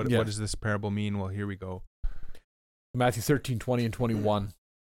 What does this parable mean? Well, here we go. Matthew 13, 20 and 21.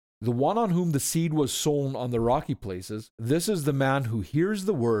 The one on whom the seed was sown on the rocky places, this is the man who hears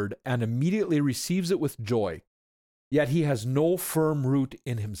the word and immediately receives it with joy. Yet he has no firm root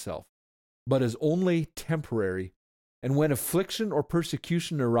in himself, but is only temporary. And when affliction or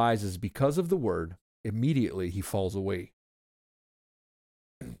persecution arises because of the word, immediately he falls away.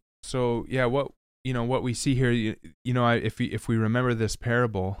 So, yeah, what we see here, if we remember this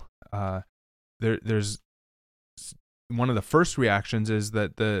parable, there's one of the first reactions is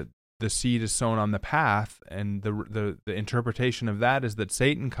that the seed is sown on the path, and the interpretation of that is that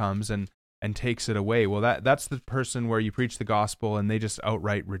Satan comes and takes it away. Well, that's the person where you preach the gospel and they just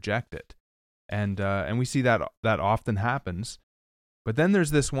outright reject it, and we see that often happens. But then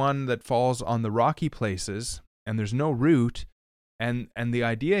there's this one that falls on the rocky places, and there's no root, and the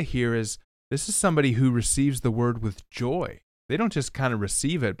idea here is this is somebody who receives the word with joy. They don't just kind of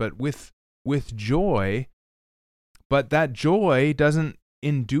receive it, but with joy. But that joy doesn't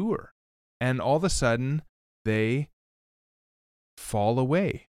endure, and all of a sudden they fall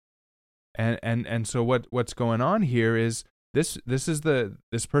away. And so what's going on here is this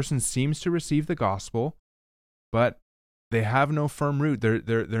person seems to receive the gospel, but they have no firm root.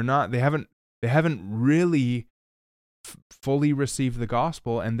 They haven't really fully received the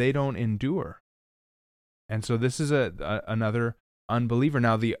gospel, and they don't endure. And so this is another unbeliever.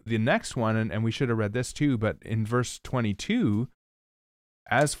 Now the next one, and we should have read this too, but in verse 22,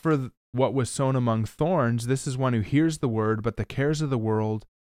 as for what was sown among thorns, this is one who hears the word, but the cares of the world,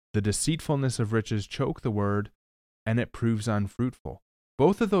 the deceitfulness of riches choke the word, and it proves unfruitful.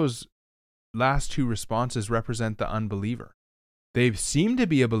 Both of those last two responses represent the unbeliever. They seem to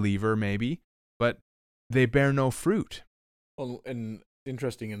be a believer, maybe, but they bear no fruit. Well, and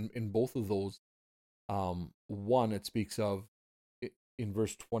interesting, in both of those, one, it speaks of, in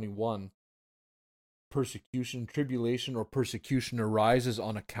verse 21, persecution, tribulation, or persecution arises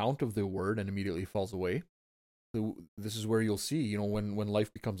on account of the word and immediately falls away. So this is where you'll see, when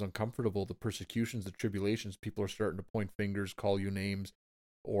life becomes uncomfortable, the persecutions, the tribulations, people are starting to point fingers, call you names,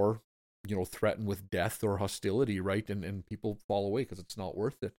 or, threaten with death or hostility, right? And people fall away because it's not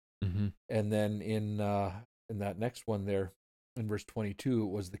worth it. Mm-hmm. And then in that next one there, in verse 22, it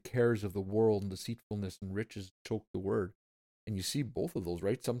was the cares of the world and deceitfulness and riches choke the word. And you see both of those,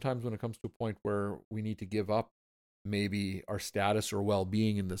 right? Sometimes when it comes to a point where we need to give up maybe our status or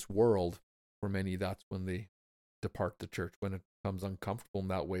well-being in this world, for many, that's when they depart the church, when it becomes uncomfortable in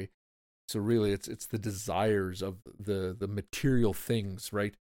that way. So really, it's the desires of the material things,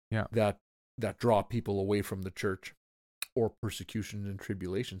 right? Yeah. That draw people away from the church, or persecution and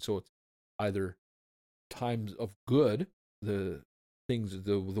tribulation. So it's either times of good, the things,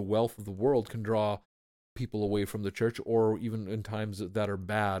 the wealth of the world can draw people away from the church, or even in times that are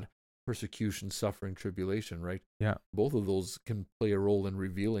bad, persecution, suffering, tribulation, right? Yeah. Both of those can play a role in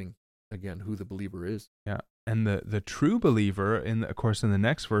revealing, again, who the believer is. Yeah. And the true believer, of course, in the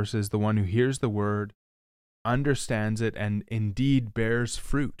next verse, is the one who hears the word, understands it, and indeed bears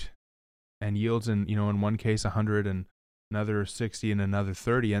fruit, and yields in one case 100, and another 60, and another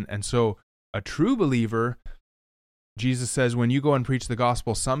 30. And so a true believer, Jesus says, when you go and preach the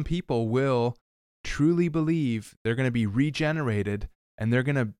gospel, some people will truly believe, they're going to be regenerated, and they're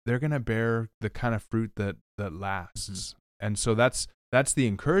going to bear the kind of fruit that lasts. Mm-hmm. And so that's the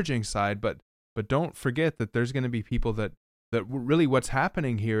encouraging side, but don't forget that there's going to be people that really what's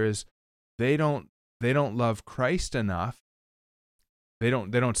happening here is they don't love Christ enough. They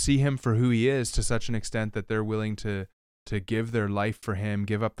don't see him for who he is to such an extent that they're willing to give their life for him,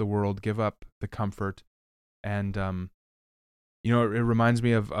 give up the world, give up the comfort. And it reminds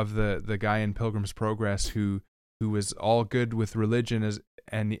me of the guy in Pilgrim's Progress who was all good with religion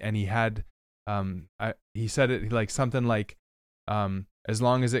and he had he said it like something like as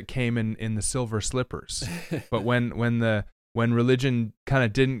long as it came in the silver slippers. But when religion kind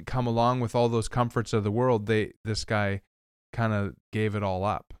of didn't come along with all those comforts of the world, this guy kind of gave it all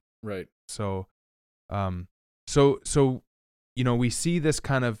up. Right. So we see this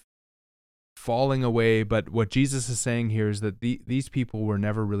kind of falling away, but what Jesus is saying here is that these people were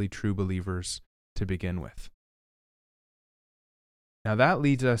never really true believers to begin with. Now that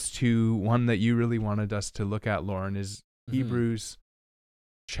leads us to one that you really wanted us to look at, Lauren, is Hebrews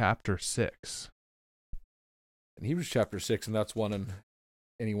chapter 6. In Hebrews chapter 6, and that's one, and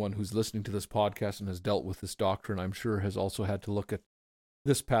anyone who's listening to this podcast and has dealt with this doctrine, I'm sure has also had to look at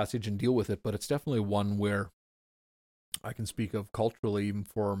this passage and deal with it, but it's definitely one where I can speak of culturally, even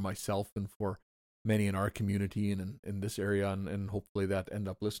for myself and for many in our community and in this area, and hopefully that end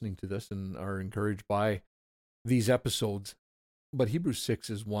up listening to this and are encouraged by these episodes. But Hebrews 6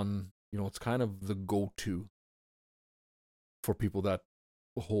 is one, it's kind of the go-to for people that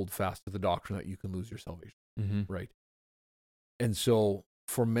hold fast to the doctrine that you can lose your salvation, right? And so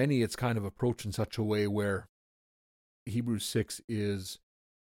for many, it's kind of approached in such a way where Hebrews 6 is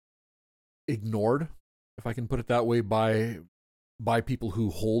ignored, if I can put it that way, by people who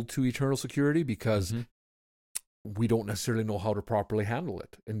hold to eternal security, because we don't necessarily know how to properly handle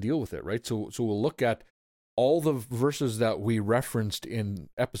it and deal with it, right? So we'll look at all the verses that we referenced in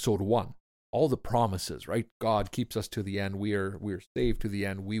episode 1, all the promises, right? God keeps us to the end. We are saved to the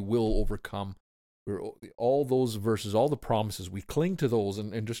end. We will overcome. All those verses, all the promises, we cling to those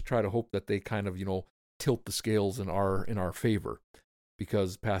and just try to hope that they kind of, tilt the scales in our favor.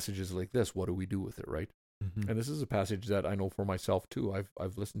 Because passages like this, what do we do with it, right? And this is a passage that I know for myself too.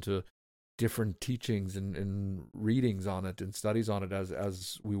 I've listened to different teachings and readings on it and studies on it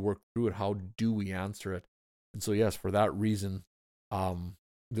as we work through it. How do we answer it? And so yes, for that reason,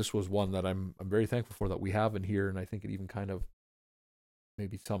 this was one that I'm very thankful for that we have in here, and I think it even kind of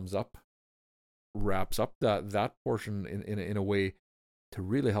maybe wraps up that portion in a way to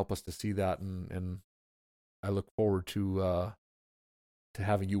really help us to see that, and I look forward to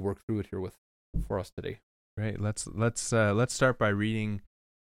having you work through it here for us today. Great. Let's start by reading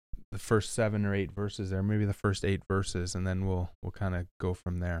the first 7 or 8 verses there, maybe the first 8 verses, and then we'll kind of go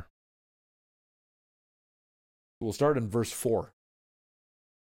from there. We'll start in verse 4.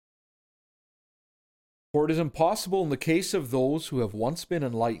 For it is impossible in the case of those who have once been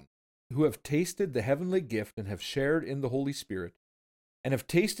enlightened, who have tasted the heavenly gift and have shared in the Holy Spirit, and have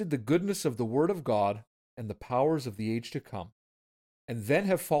tasted the goodness of the Word of God and the powers of the age to come, and then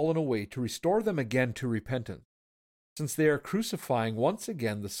have fallen away, to restore them again to repentance, since they are crucifying once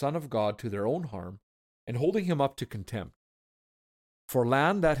again the Son of God to their own harm, and holding him up to contempt. For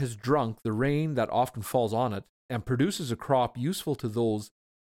land that has drunk the rain that often falls on it, and produces a crop useful to those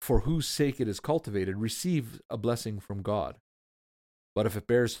for whose sake it is cultivated, receives a blessing from God. But if it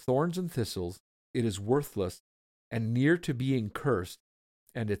bears thorns and thistles, it is worthless and near to being cursed,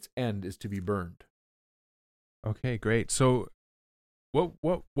 and its end is to be burned. Okay, great. So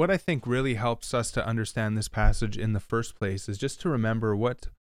what I think really helps us to understand this passage in the first place is just to remember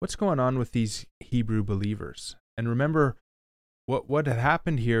what's going on with these Hebrew believers. And remember what had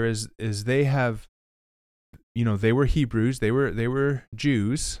happened here is they have, they were Hebrews, they were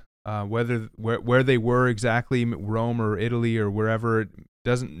Jews, where they were exactly, Rome or Italy or wherever, it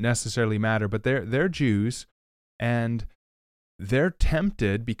doesn't necessarily matter, but they're Jews, and they're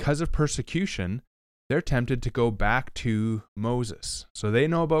tempted because of persecution. They're tempted to go back to Moses. So they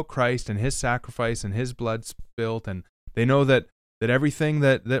know about Christ and his sacrifice and his blood spilt, and they know that everything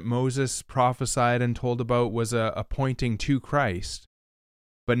that Moses prophesied and told about was a pointing to Christ.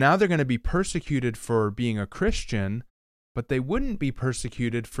 But now they're going to be persecuted for being a Christian, but they wouldn't be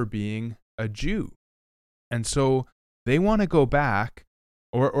persecuted for being a Jew. And so they want to go back,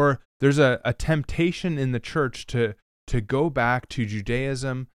 or there's a temptation in the church to go back to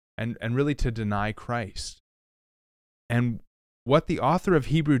Judaism and really to deny Christ. And what the author of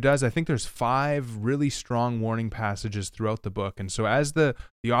Hebrew does, I think there's 5 really strong warning passages throughout the book. And so as the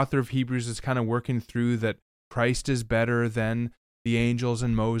author of Hebrews is kind of working through that Christ is better than the angels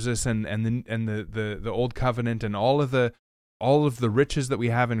and Moses and the old covenant and all of the riches that we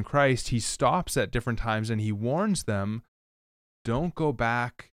have in Christ, he stops at different times and he warns them, don't go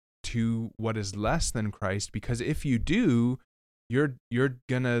back to what is less than Christ, because if you do, you're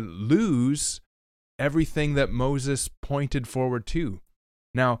gonna lose everything that Moses pointed forward to.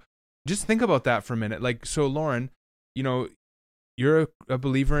 Now, just think about that for a minute. Like, so Lauren, you're a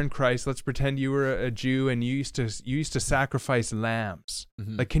believer in Christ. Let's pretend you were a Jew and you used to sacrifice lambs.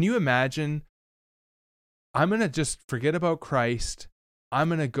 Mm-hmm. Like, can you imagine? I'm gonna just forget about Christ. I'm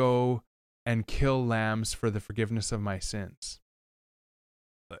gonna go and kill lambs for the forgiveness of my sins.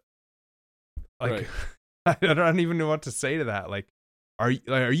 Like, right. I don't even know what to say to that. Like, are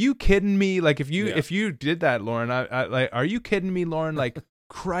you kidding me? Like, if you did that, Lauren, I like, are you kidding me, Lauren? Like,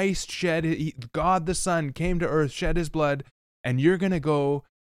 Christ God the Son came to earth, shed his blood, and you're gonna go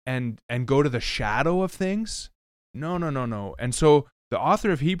and go to the shadow of things? No. And so the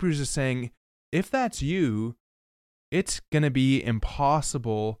author of Hebrews is saying, if that's you, it's gonna be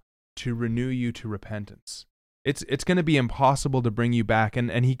impossible to renew you to repentance. It's gonna be impossible to bring you back.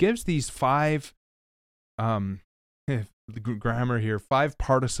 And he gives these 5 the grammar here, 5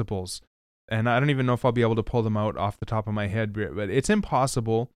 participles, and I don't even know if I'll be able to pull them out off the top of my head, but it's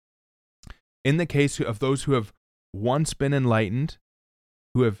impossible in the case of those who have once been enlightened,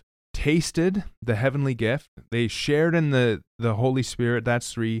 who have tasted the heavenly gift, they shared in the Holy Spirit,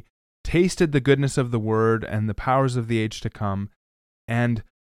 that's 3, tasted the goodness of the word and the powers of the age to come, and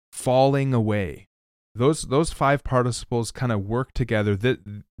falling away. Those 5 participles kind of work together.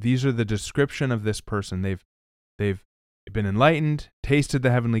 These are the description of this person. They've been enlightened, tasted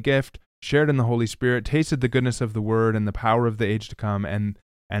the heavenly gift, shared in the Holy Spirit, tasted the goodness of the word and the power of the age to come, and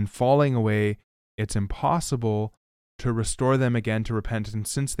falling away. It's impossible to restore them again to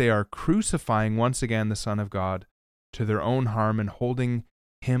repentance, since they are crucifying once again the Son of God to their own harm and holding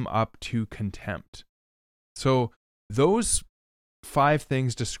him up to contempt. So those 5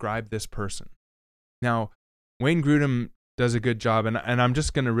 things describe this person. Now, Wayne Grudem does a good job, and I'm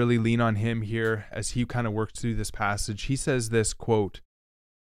just going to really lean on him here as he kind of works through this passage. He says this, quote,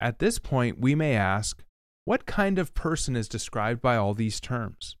 "At this point, we may ask, what kind of person is described by all these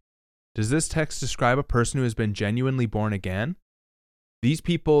terms? Does this text describe a person who has been genuinely born again? These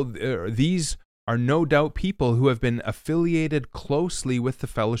are no doubt people who have been affiliated closely with the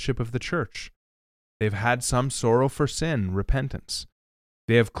fellowship of the church. They've had some sorrow for sin, repentance.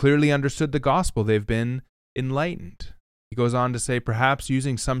 They have clearly understood the gospel. They've been enlightened." He goes on to say, perhaps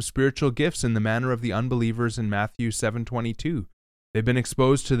using some spiritual gifts in the manner of the unbelievers in Matthew 7:22. They've been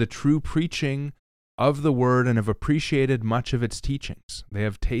exposed to the true preaching of the word and have appreciated much of its teachings. They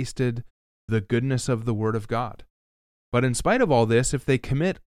have tasted the goodness of the word of God. But in spite of all this, if they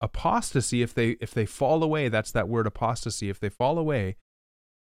commit apostasy, if they fall away, that's that word apostasy, if they fall away,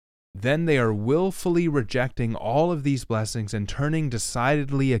 then they are willfully rejecting all of these blessings and turning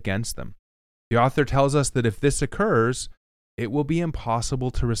decidedly against them. The author tells us that if this occurs, it will be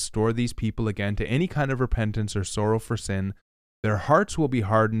impossible to restore these people again to any kind of repentance or sorrow for sin. Their hearts will be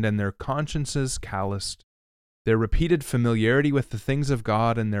hardened and their consciences calloused. Their repeated familiarity with the things of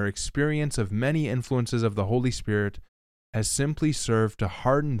God and their experience of many influences of the Holy Spirit has simply served to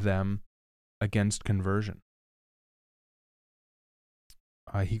harden them against conversion.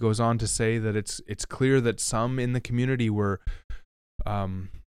 He goes on to say that it's clear that some in the community were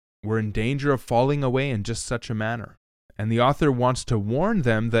in danger of falling away in just such a manner. And the author wants to warn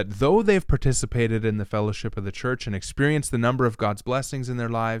them that though they've participated in the fellowship of the church and experienced the number of God's blessings in their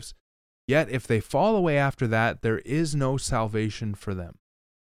lives, yet if they fall away after that, there is no salvation for them.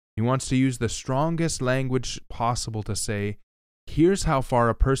 He wants to use the strongest language possible to say, here's how far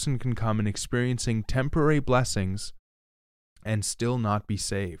a person can come in experiencing temporary blessings and still not be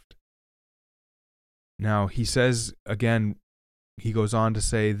saved. Now, he says, again, he goes on to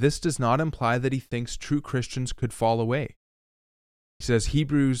say, this does not imply that he thinks true Christians could fall away. He says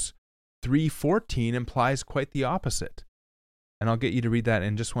Hebrews 3:14 implies quite the opposite. And I'll get you to read that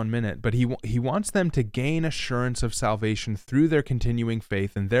in just 1 minute. But he wants them to gain assurance of salvation through their continuing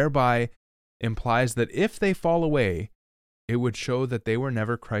faith, and thereby implies that if they fall away, it would show that they were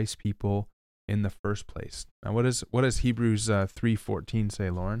never Christ's people in the first place. Now, what does Hebrews 3:14 say,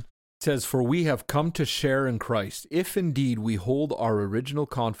 Lauren? It says, "For we have come to share in Christ, if indeed we hold our original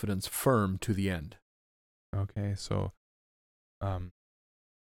confidence firm to the end." Okay, so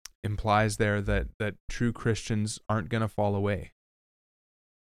implies there that true Christians aren't going to fall away.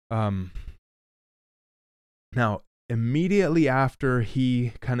 Now, immediately after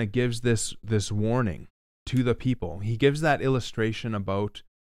he kind of gives this warning to the people, he gives that illustration about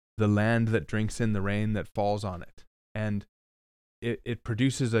the land that drinks in the rain that falls on it. And it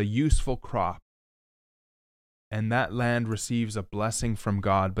produces a useful crop. And that land receives a blessing from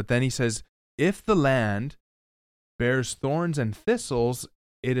God. But then he says, if the land bears thorns and thistles,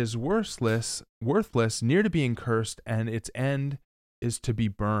 it is worthless, near to being cursed, and its end is to be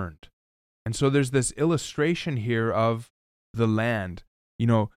burned. And so there's this illustration here of the land. You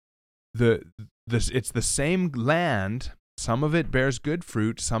know, it's the same land. Some of it bears good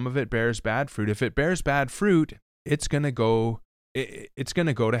fruit, some of it bears bad fruit. If it bears bad fruit, it's going to go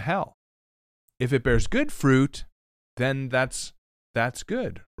to hell. If it bears good fruit, then that's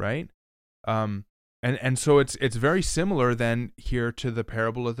good, right? And so it's very similar then here to the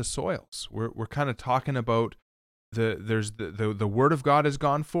parable of the soils. We're kind of talking about the word of God has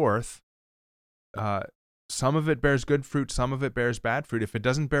gone forth. Some of it bears good fruit, some of it bears bad fruit. If it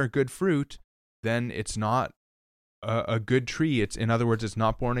doesn't bear good fruit, then it's not a good tree. In other words, it's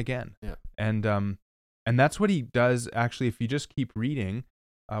not born again. Yeah. And that's what he does. Actually, if you just keep reading,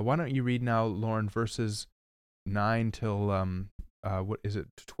 why don't you read now, Lauren, verses 9 till what is it?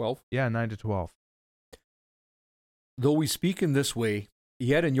 12. Yeah, 9 to 12. Though we speak in this way,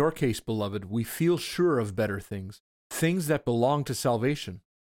 yet in your case, beloved, we feel sure of better things, things that belong to salvation.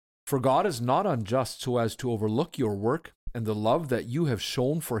 For God is not unjust so as to overlook your work and the love that you have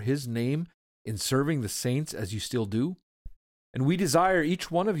shown for his name in serving the saints as you still do. And we desire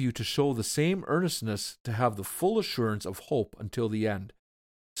each one of you to show the same earnestness to have the full assurance of hope until the end,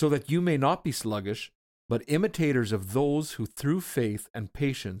 so that you may not be sluggish, but imitators of those who through faith and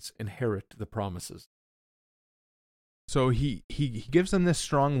patience inherit the promises. So he gives them this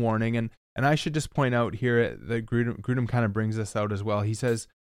strong warning, and I should just point out here that Grudem kind of brings this out as well. He says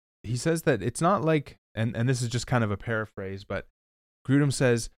that it's not like, and this is just kind of a paraphrase, but Grudem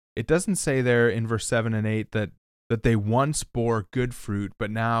says it doesn't say there in verse 7 and 8 that they once bore good fruit,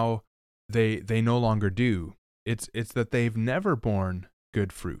 but now they no longer do. It's that they've never borne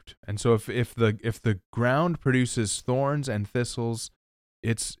good fruit. And so if the ground produces thorns and thistles,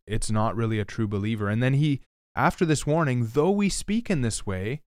 it's not really a true believer. And then he, after this warning, though we speak in this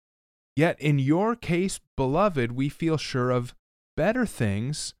way, yet in your case, beloved, we feel sure of better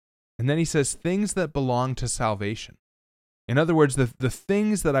things. And then he says, things that belong to salvation. In other words, the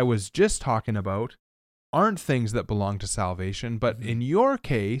things that I was just talking about aren't things that belong to salvation, but in your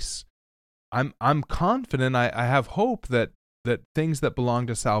case, I'm confident, I have hope that things that belong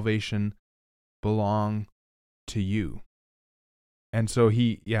to salvation belong to you. And so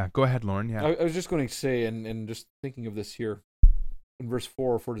go ahead, Lauren. Yeah. I was just going to say, and just thinking of this here, in verse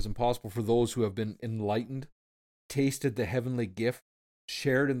 4, for it is impossible for those who have been enlightened, tasted the heavenly gift,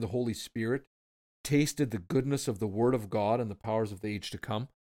 shared in the Holy Spirit, tasted the goodness of the Word of God and the powers of the age to come.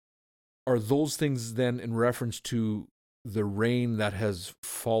 Are those things then in reference to the rain that has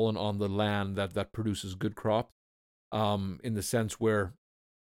fallen on the land that produces good crops? In the sense where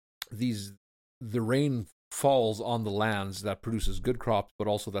the rain falls on the lands that produces good crops, but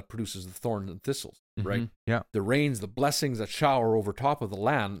also that produces the thorns and thistles, right? Yeah. The rains, the blessings that shower over top of the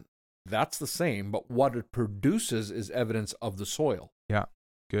land, that's the same, but what it produces is evidence of the soil. Yeah,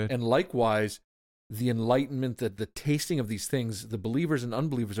 good. And likewise, the enlightenment, the tasting of these things, the believers and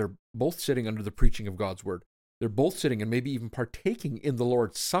unbelievers are both sitting under the preaching of God's word. They're both sitting and maybe even partaking in the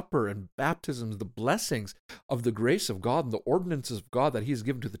Lord's Supper and baptisms, the blessings of the grace of God and the ordinances of God that he has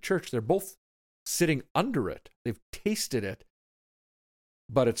given to the church. They're both sitting under it. They've tasted it.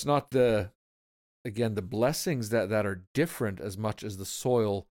 But it's not the blessings that are different as much as the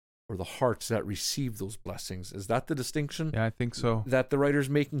soil or the hearts that receive those blessings. Is that the distinction? Yeah, I think so. That the writer's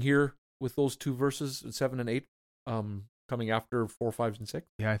making here with those two verses, 7 and 8, coming after 4, 5, and 6?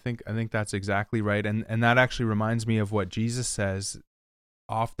 Yeah, I think that's exactly right. And that actually reminds me of what Jesus says.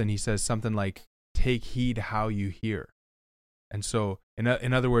 Often he says something like, take heed how you hear. And so,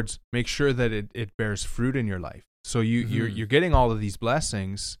 in other words, make sure that it bears fruit in your life. So you're getting all of these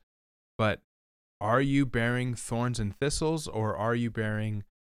blessings, but are you bearing thorns and thistles, or are you bearing?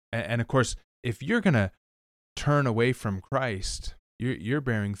 And of course, if you're gonna turn away from Christ, you're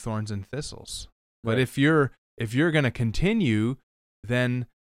bearing thorns and thistles. But if you're gonna continue, then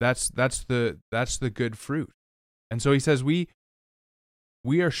that's the good fruit. And so he says we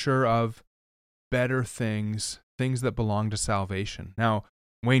are sure of better things that belong to salvation. Now,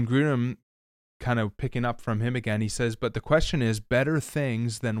 Wayne Grudem, kind of picking up from him again, he says, but the question is, better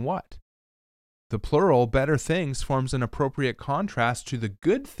things than what? The plural, better things, forms an appropriate contrast to the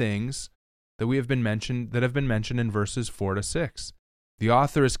good things that have been mentioned in verses 4 to 6. The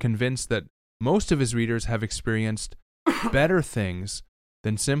author is convinced that most of his readers have experienced better things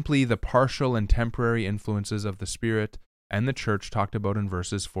than simply the partial and temporary influences of the Spirit and the church talked about in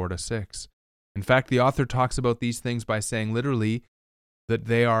verses 4 to 6. In fact, the author talks about these things by saying literally that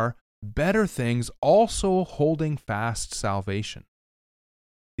they are better things also holding fast salvation.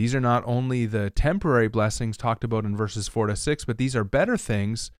 These are not only the temporary blessings talked about in verses 4 to 6, but these are better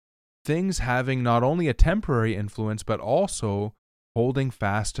things having not only a temporary influence, but also holding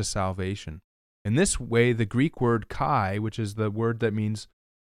fast to salvation. In this way, the Greek word kai, which is the word that means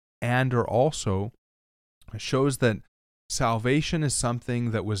and or also, shows that salvation is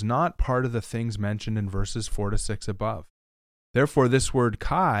something that was not part of the things mentioned in verses 4 to 6 above. Therefore, this word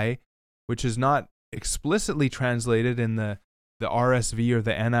kai, which is not explicitly translated in the RSV or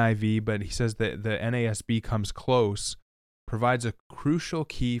the NIV, but he says that the NASB comes close, provides a crucial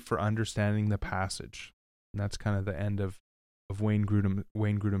key for understanding the passage. And that's kind of the end of Wayne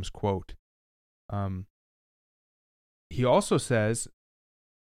Grudem's quote. He also says,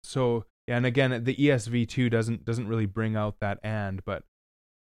 so, and again, the ESV too doesn't really bring out that "and," but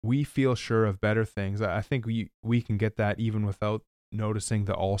we feel sure of better things. I think we can get that even without noticing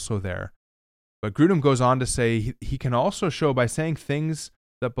the "also" there. But Grudem goes on to say he can also show, by saying things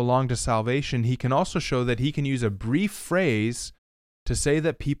that belong to salvation, he can also show that he can use a brief phrase to say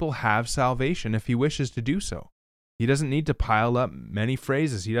that people have salvation if he wishes to do so. He doesn't need to pile up many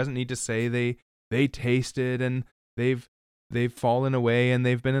phrases. He doesn't need to say they tasted and they've fallen away and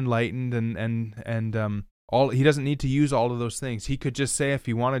they've been enlightened and all. He doesn't need to use all of those things. He could just say, if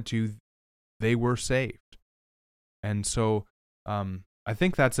he wanted to, they were saved. And so I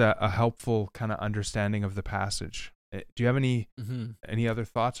think that's a helpful kind of understanding of the passage. Do you have any other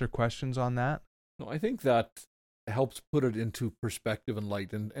thoughts or questions on that? No, I think that helps put it into perspective and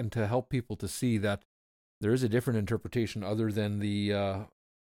light, and to help people to see that there is a different interpretation other than the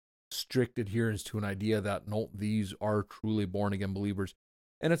strict adherence to an idea that, no, these are truly born-again believers.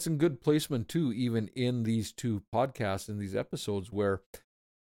 And it's in good placement, too, even in these two podcasts, in these episodes, where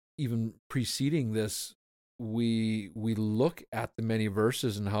even preceding this, we look at the many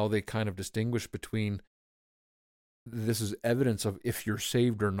verses and how they kind of distinguish between this is evidence of if you're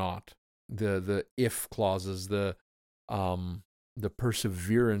saved or not. The if clauses, the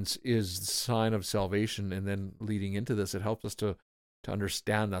perseverance is the sign of salvation, and then leading into this, it helps us to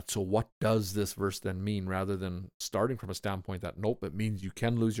understand that. So what does this verse then mean, rather than starting from a standpoint that, nope, it means you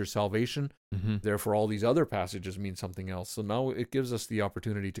can lose your salvation, therefore all these other passages mean something else. So now it gives us the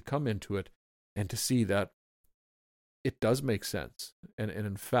opportunity to come into it and to see that it does make sense. And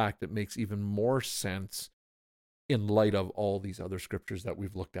in fact, it makes even more sense in light of all these other scriptures that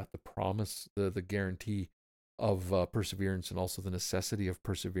we've looked at, the promise, the guarantee of perseverance, and also the necessity of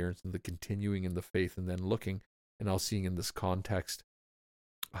perseverance and the continuing in the faith, and then looking and now seeing in this context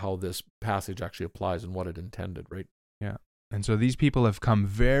how this passage actually applies and what it intended, right? Yeah. And so these people have come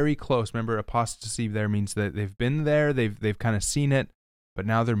very close. Remember, apostasy there means that they've been there, they've kind of seen it, but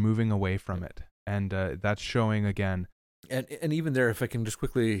now they're moving away from it. And that's showing again. And even there, if I can just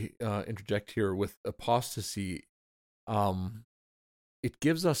quickly interject here with apostasy, it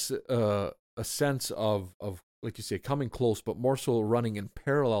gives us a sense of, like you say, coming close, but more so running in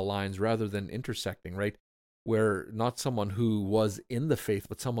parallel lines rather than intersecting, right? Where not someone who was in the faith,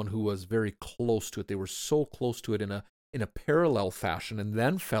 but someone who was very close to it. They were so close to it in a parallel fashion and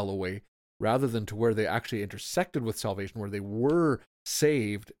then fell away, rather than to where they actually intersected with salvation, where they were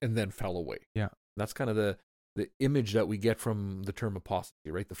saved and then fell away. Yeah. That's kind of the image that we get from the term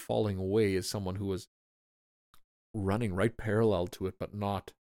apostasy, right? The falling away is someone who was running right parallel to it, but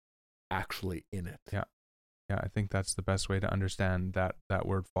not actually in it. Yeah. Yeah, I think that's the best way to understand that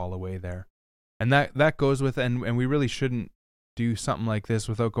word "fall away" there. And that goes with, and we really shouldn't do something like this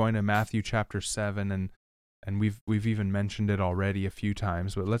without going to Matthew chapter 7, and we've even mentioned it already a few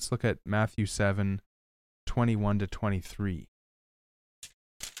times, but let's look at Matthew 7, 21 to 23.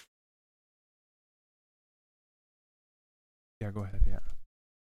 Yeah, go ahead, yeah.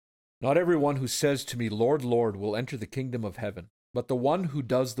 Not everyone who says to me, Lord, Lord, will enter the kingdom of heaven, but the one who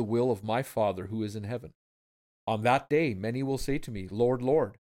does the will of my Father who is in heaven. On that day many will say to me, Lord,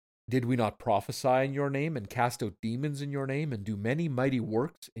 Lord, did we not prophesy in your name, and cast out demons in your name, and do many mighty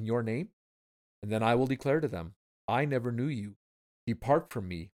works in your name? And then I will declare to them, I never knew you. Depart from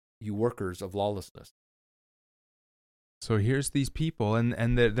me, you workers of lawlessness. So here's these people,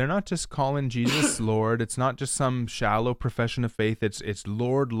 and they're not just calling Jesus Lord. It's not just some shallow profession of faith. It's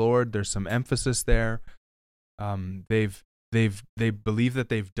Lord, Lord. There's some emphasis there. They believe that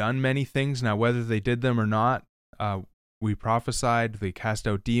they've done many things. Now, whether they did them or not, we prophesied, they cast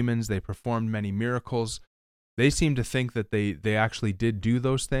out demons, they performed many miracles. They seem to think that they actually did do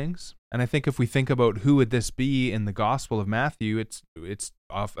those things. And I think if we think about who would this be in the Gospel of Matthew, it's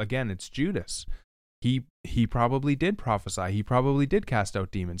Judas. He probably did prophesy. He probably did cast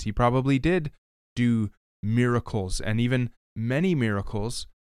out demons. He probably did do miracles, and even many miracles,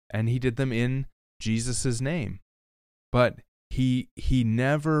 and he did them in Jesus' name. But he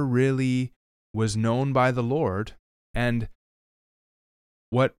never really was known by the Lord, and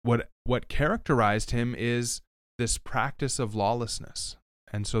what characterized him is this practice of lawlessness.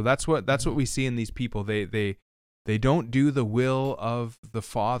 And so that's what we see in these people. They don't do the will of the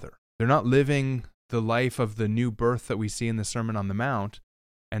Father. They're not living the life of the new birth that we see in the Sermon on the Mount.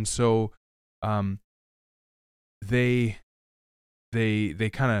 And so they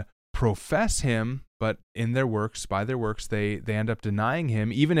kind of profess him, but in their works, by their works, they end up denying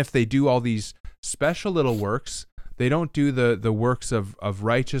him. Even if they do all these special little works, they don't do the works of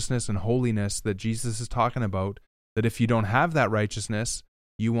righteousness and holiness that Jesus is talking about, that if you don't have that righteousness,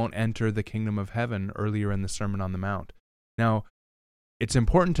 you won't enter the kingdom of heaven earlier in the Sermon on the Mount. Now, it's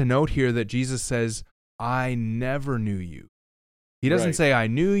important to note here that Jesus says, I never knew you. He doesn't say, I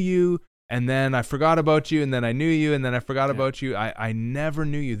knew you, and then I forgot about you, and then I knew you, and then I forgot about you. I never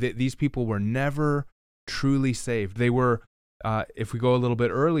knew you. These people were never truly saved. They were, if we go a little bit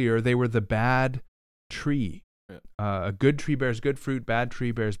earlier, they were the bad tree. A good tree bears good fruit, bad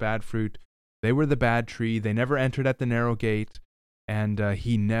tree bears bad fruit. They were the bad tree. They never entered at the narrow gate, and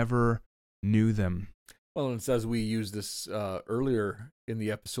he never knew them. Well, and it says we used this earlier in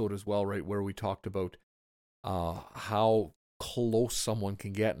the episode as well, right, where we talked about how close someone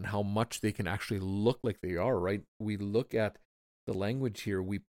can get and how much they can actually look like they are, right? We look at the language here.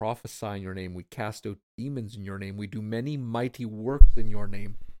 We prophesy in your name. We cast out demons in your name. We do many mighty works in your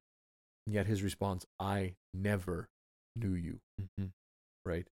name. And yet his response, I never knew you,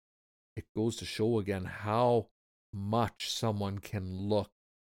 right? It goes to show again how much someone can look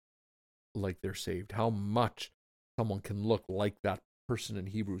like they're saved, how much someone can look like that person in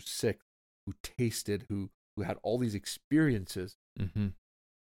Hebrews 6 who tasted, who had all these experiences,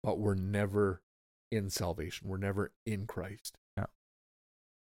 but were never in salvation, were never in Christ. Yeah.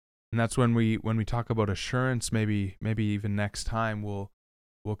 And that's when we talk about assurance, maybe even next time we'll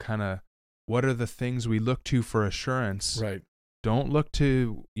kind of, what are the things we look to for assurance? Right. Don't look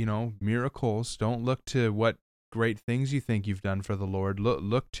to, miracles. Don't look to what great things you think you've done for the Lord.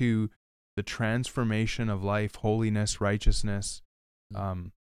 Look to the transformation of life, holiness, righteousness.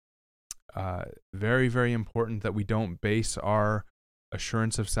 Very, very important that we don't base our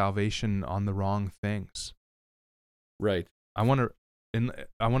assurance of salvation on the wrong things. Right. I want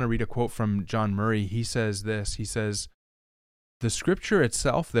to read a quote from John Murray. He says this. He says, "The Scripture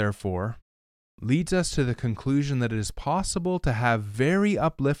itself, therefore, leads us to the conclusion that it is possible to have very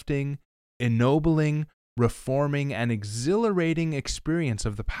uplifting, ennobling, reforming, and exhilarating experience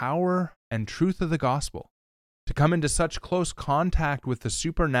of the power and truth of the gospel, to come into such close contact with the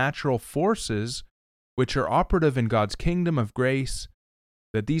supernatural forces which are operative in God's kingdom of grace,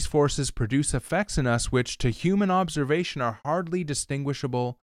 that these forces produce effects in us which to human observation are hardly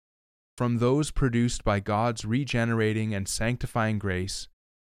distinguishable from those produced by God's regenerating and sanctifying grace,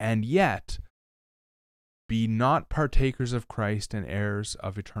 and yet be not partakers of Christ and heirs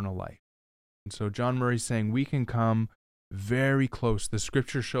of eternal life." And so John Murray's saying we can come very close. The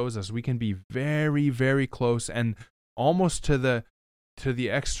Scripture shows us we can be very, very close, and almost to the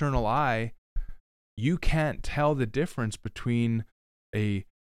external eye, you can't tell the difference between a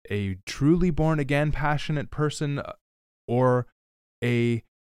truly born again passionate person or a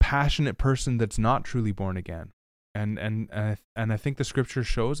passionate person that's not truly born again. And I think the Scripture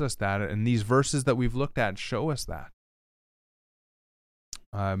shows us that, and these verses that we've looked at show us that.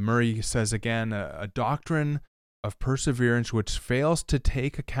 Murray says again, a doctrine of perseverance which fails to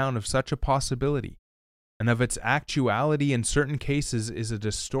take account of such a possibility and of its actuality in certain cases is a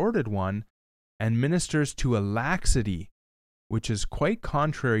distorted one and ministers to a laxity which is quite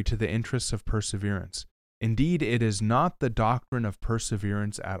contrary to the interests of perseverance. Indeed, it is not the doctrine of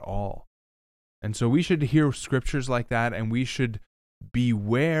perseverance at all. And so we should hear scriptures like that, and we should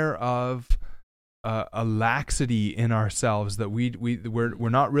beware of a laxity in ourselves, that we're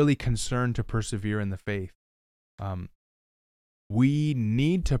not really concerned to persevere in the faith. We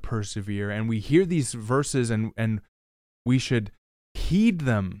need to persevere, and we hear these verses, and we should heed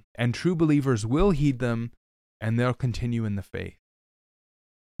them, and true believers will heed them, and they'll continue in the faith.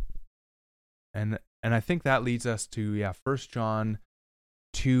 And I think that leads us to 1 John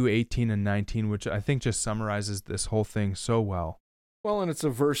 2:18 and 19, which I think just summarizes this whole thing so well. Well, and it's a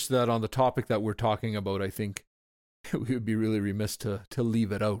verse that on the topic that we're talking about, I think we would be really remiss to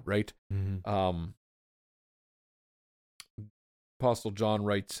leave it out, right? Mm-hmm. Apostle John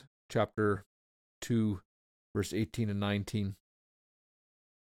writes, chapter 2, verse 18 and 19,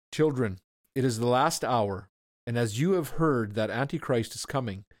 "Children, it is the last hour, and as you have heard that Antichrist is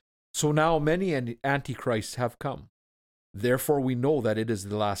coming, so now many Antichrists have come. Therefore we know that it is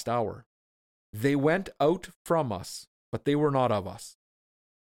the last hour. They went out from us, but they were not of us.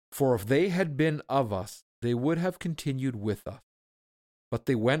 For if they had been of us, they would have continued with us. But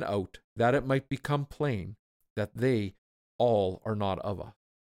they went out, that it might become plain that they all are not of us."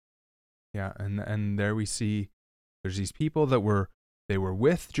 Yeah, and there we see there's these people that were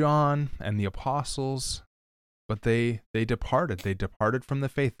with John and the apostles, but they departed. They departed from the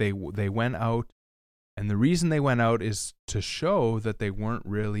faith. They went out, and the reason they went out is to show that they weren't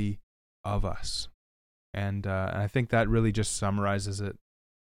really of us. And I think that really just summarizes it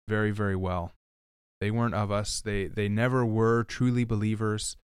very, very well. They weren't of us. They never were truly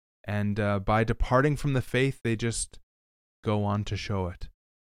believers. And by departing from the faith, they just go on to show it.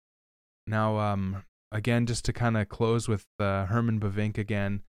 Now, again, just to kind of close with Herman Bavinck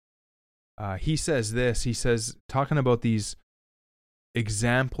again, he says this. He says, talking about these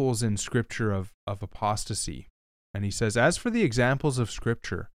examples in Scripture of apostasy, and he says, as for the examples of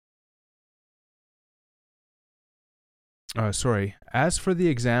Scripture, as for the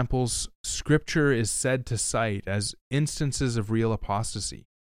examples Scripture is said to cite as instances of real apostasy,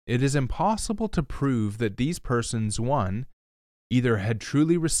 it is impossible to prove that these persons, one, either had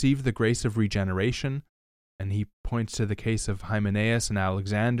truly received the grace of regeneration, and he points to the case of Hymenaeus and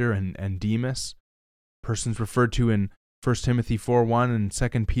Alexander and Demas, persons referred to in 1 Timothy 4:1 and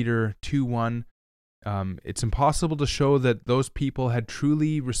 2 Peter 2:1. It's impossible to show that those people had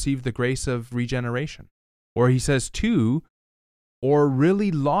truly received the grace of regeneration. Or he says, two, or really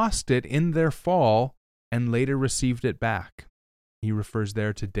lost it in their fall and later received it back. He refers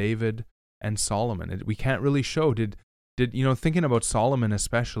there to David and Solomon. We can't really show, did thinking about Solomon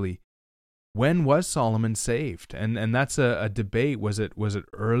especially, when was Solomon saved? And that's a debate. Was it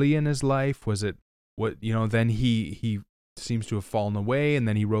early in his life? Was it then he seems to have fallen away, and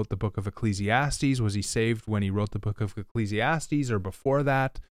then he wrote the book of Ecclesiastes. Was he saved when he wrote the book of Ecclesiastes or before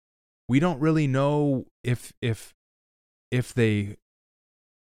that? We don't really know if they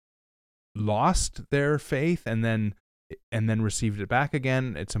lost their faith and then received it back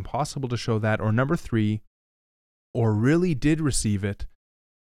again. It's impossible to show that. Or number three, or really did receive it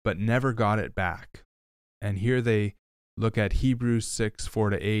but never got it back. And here they look at Hebrews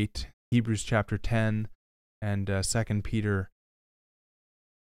 6:4-8, Hebrews chapter 10, and 2 Peter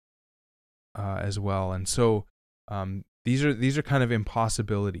as well. And so these are kind of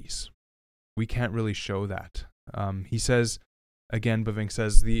impossibilities. We can't really show that. He says, again, Bavinck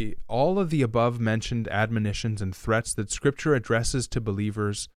says, all of the above mentioned admonitions and threats that Scripture addresses to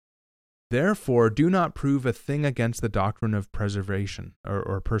believers, therefore, do not prove a thing against the doctrine of preservation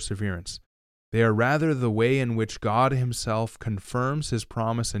or perseverance. They are rather the way in which God Himself confirms His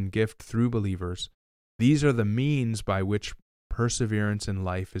promise and gift through believers. These are the means by which perseverance in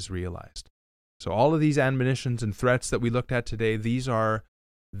life is realized. So all of these admonitions and threats that we looked at today, these are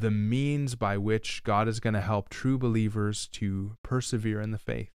the means by which God is going to help true believers to persevere in the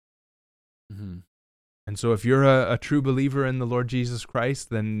faith. Mm-hmm. And so if you're a true believer in the Lord Jesus Christ,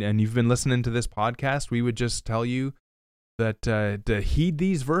 and you've been listening to this podcast, we would just tell you that to heed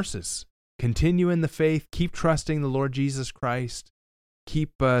these verses. Continue in the faith, keep trusting the Lord Jesus Christ,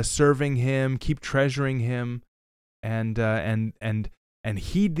 keep serving Him, keep treasuring Him, and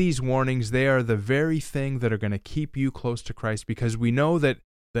heed these warnings. They are the very thing that are going to keep you close to Christ, because we know that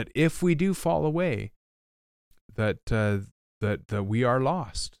if we do fall away, that we are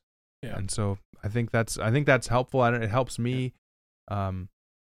lost. Yeah. And so I think that's helpful. It helps me,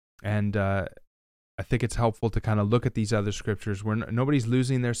 and I think it's helpful to kind of look at these other scriptures where nobody's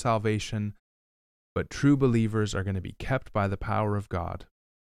losing their salvation, but true believers are going to be kept by the power of God,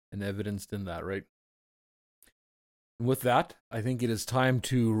 and evidenced in that, right? And with that, I think it is time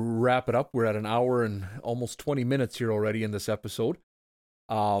to wrap it up. We're at an hour and almost 20 minutes here already in this episode.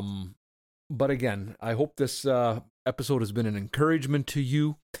 But again, I hope this episode has been an encouragement to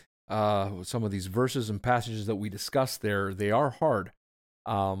you. Some of these verses and passages that we discussed there, they are hard,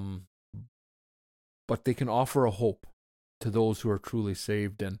 but they can offer a hope to those who are truly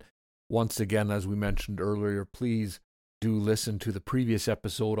saved. And once again, as we mentioned earlier, please do listen to the previous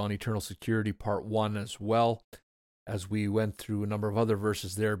episode on eternal security, part 1, as well, as we went through a number of other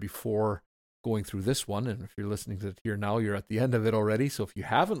verses there before going through this one. And if you're listening to it here now, you're at the end of it already. So if you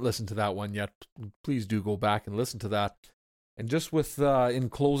haven't listened to that one yet, please do go back and listen to that. And just with, in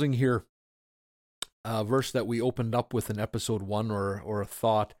closing here, a verse that we opened up with in episode 1, or a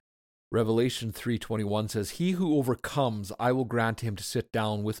thought, Revelation 3:21 says, "He who overcomes, I will grant him to sit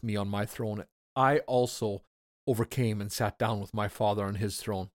down with me on my throne. I also overcame and sat down with my Father on His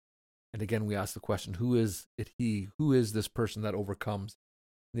throne." And again, we ask the question, who is it He? Who is this person that overcomes?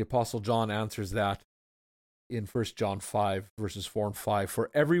 And the Apostle John answers that in 1 John 5, verses 4 and 5.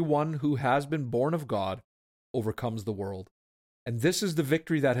 "For everyone who has been born of God overcomes the world. And this is the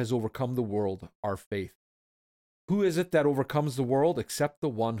victory that has overcome the world, our faith. Who is it that overcomes the world except the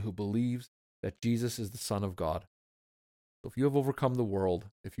one who believes that Jesus is the Son of God?" So if you have overcome the world,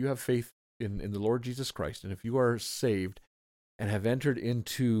 if you have faith in the Lord Jesus Christ, and if you are saved and have entered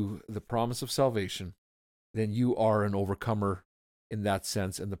into the promise of salvation, then you are an overcomer in that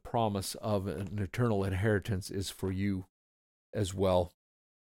sense, and the promise of an eternal inheritance is for you as well.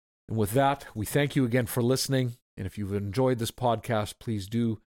 And with that, we thank you again for listening. And if you've enjoyed this podcast, please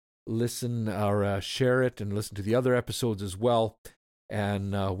do listen or share it and listen to the other episodes as well.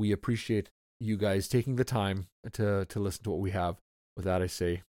 And we appreciate you guys taking the time to listen to what we have. With that, I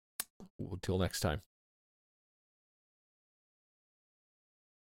say, until next time.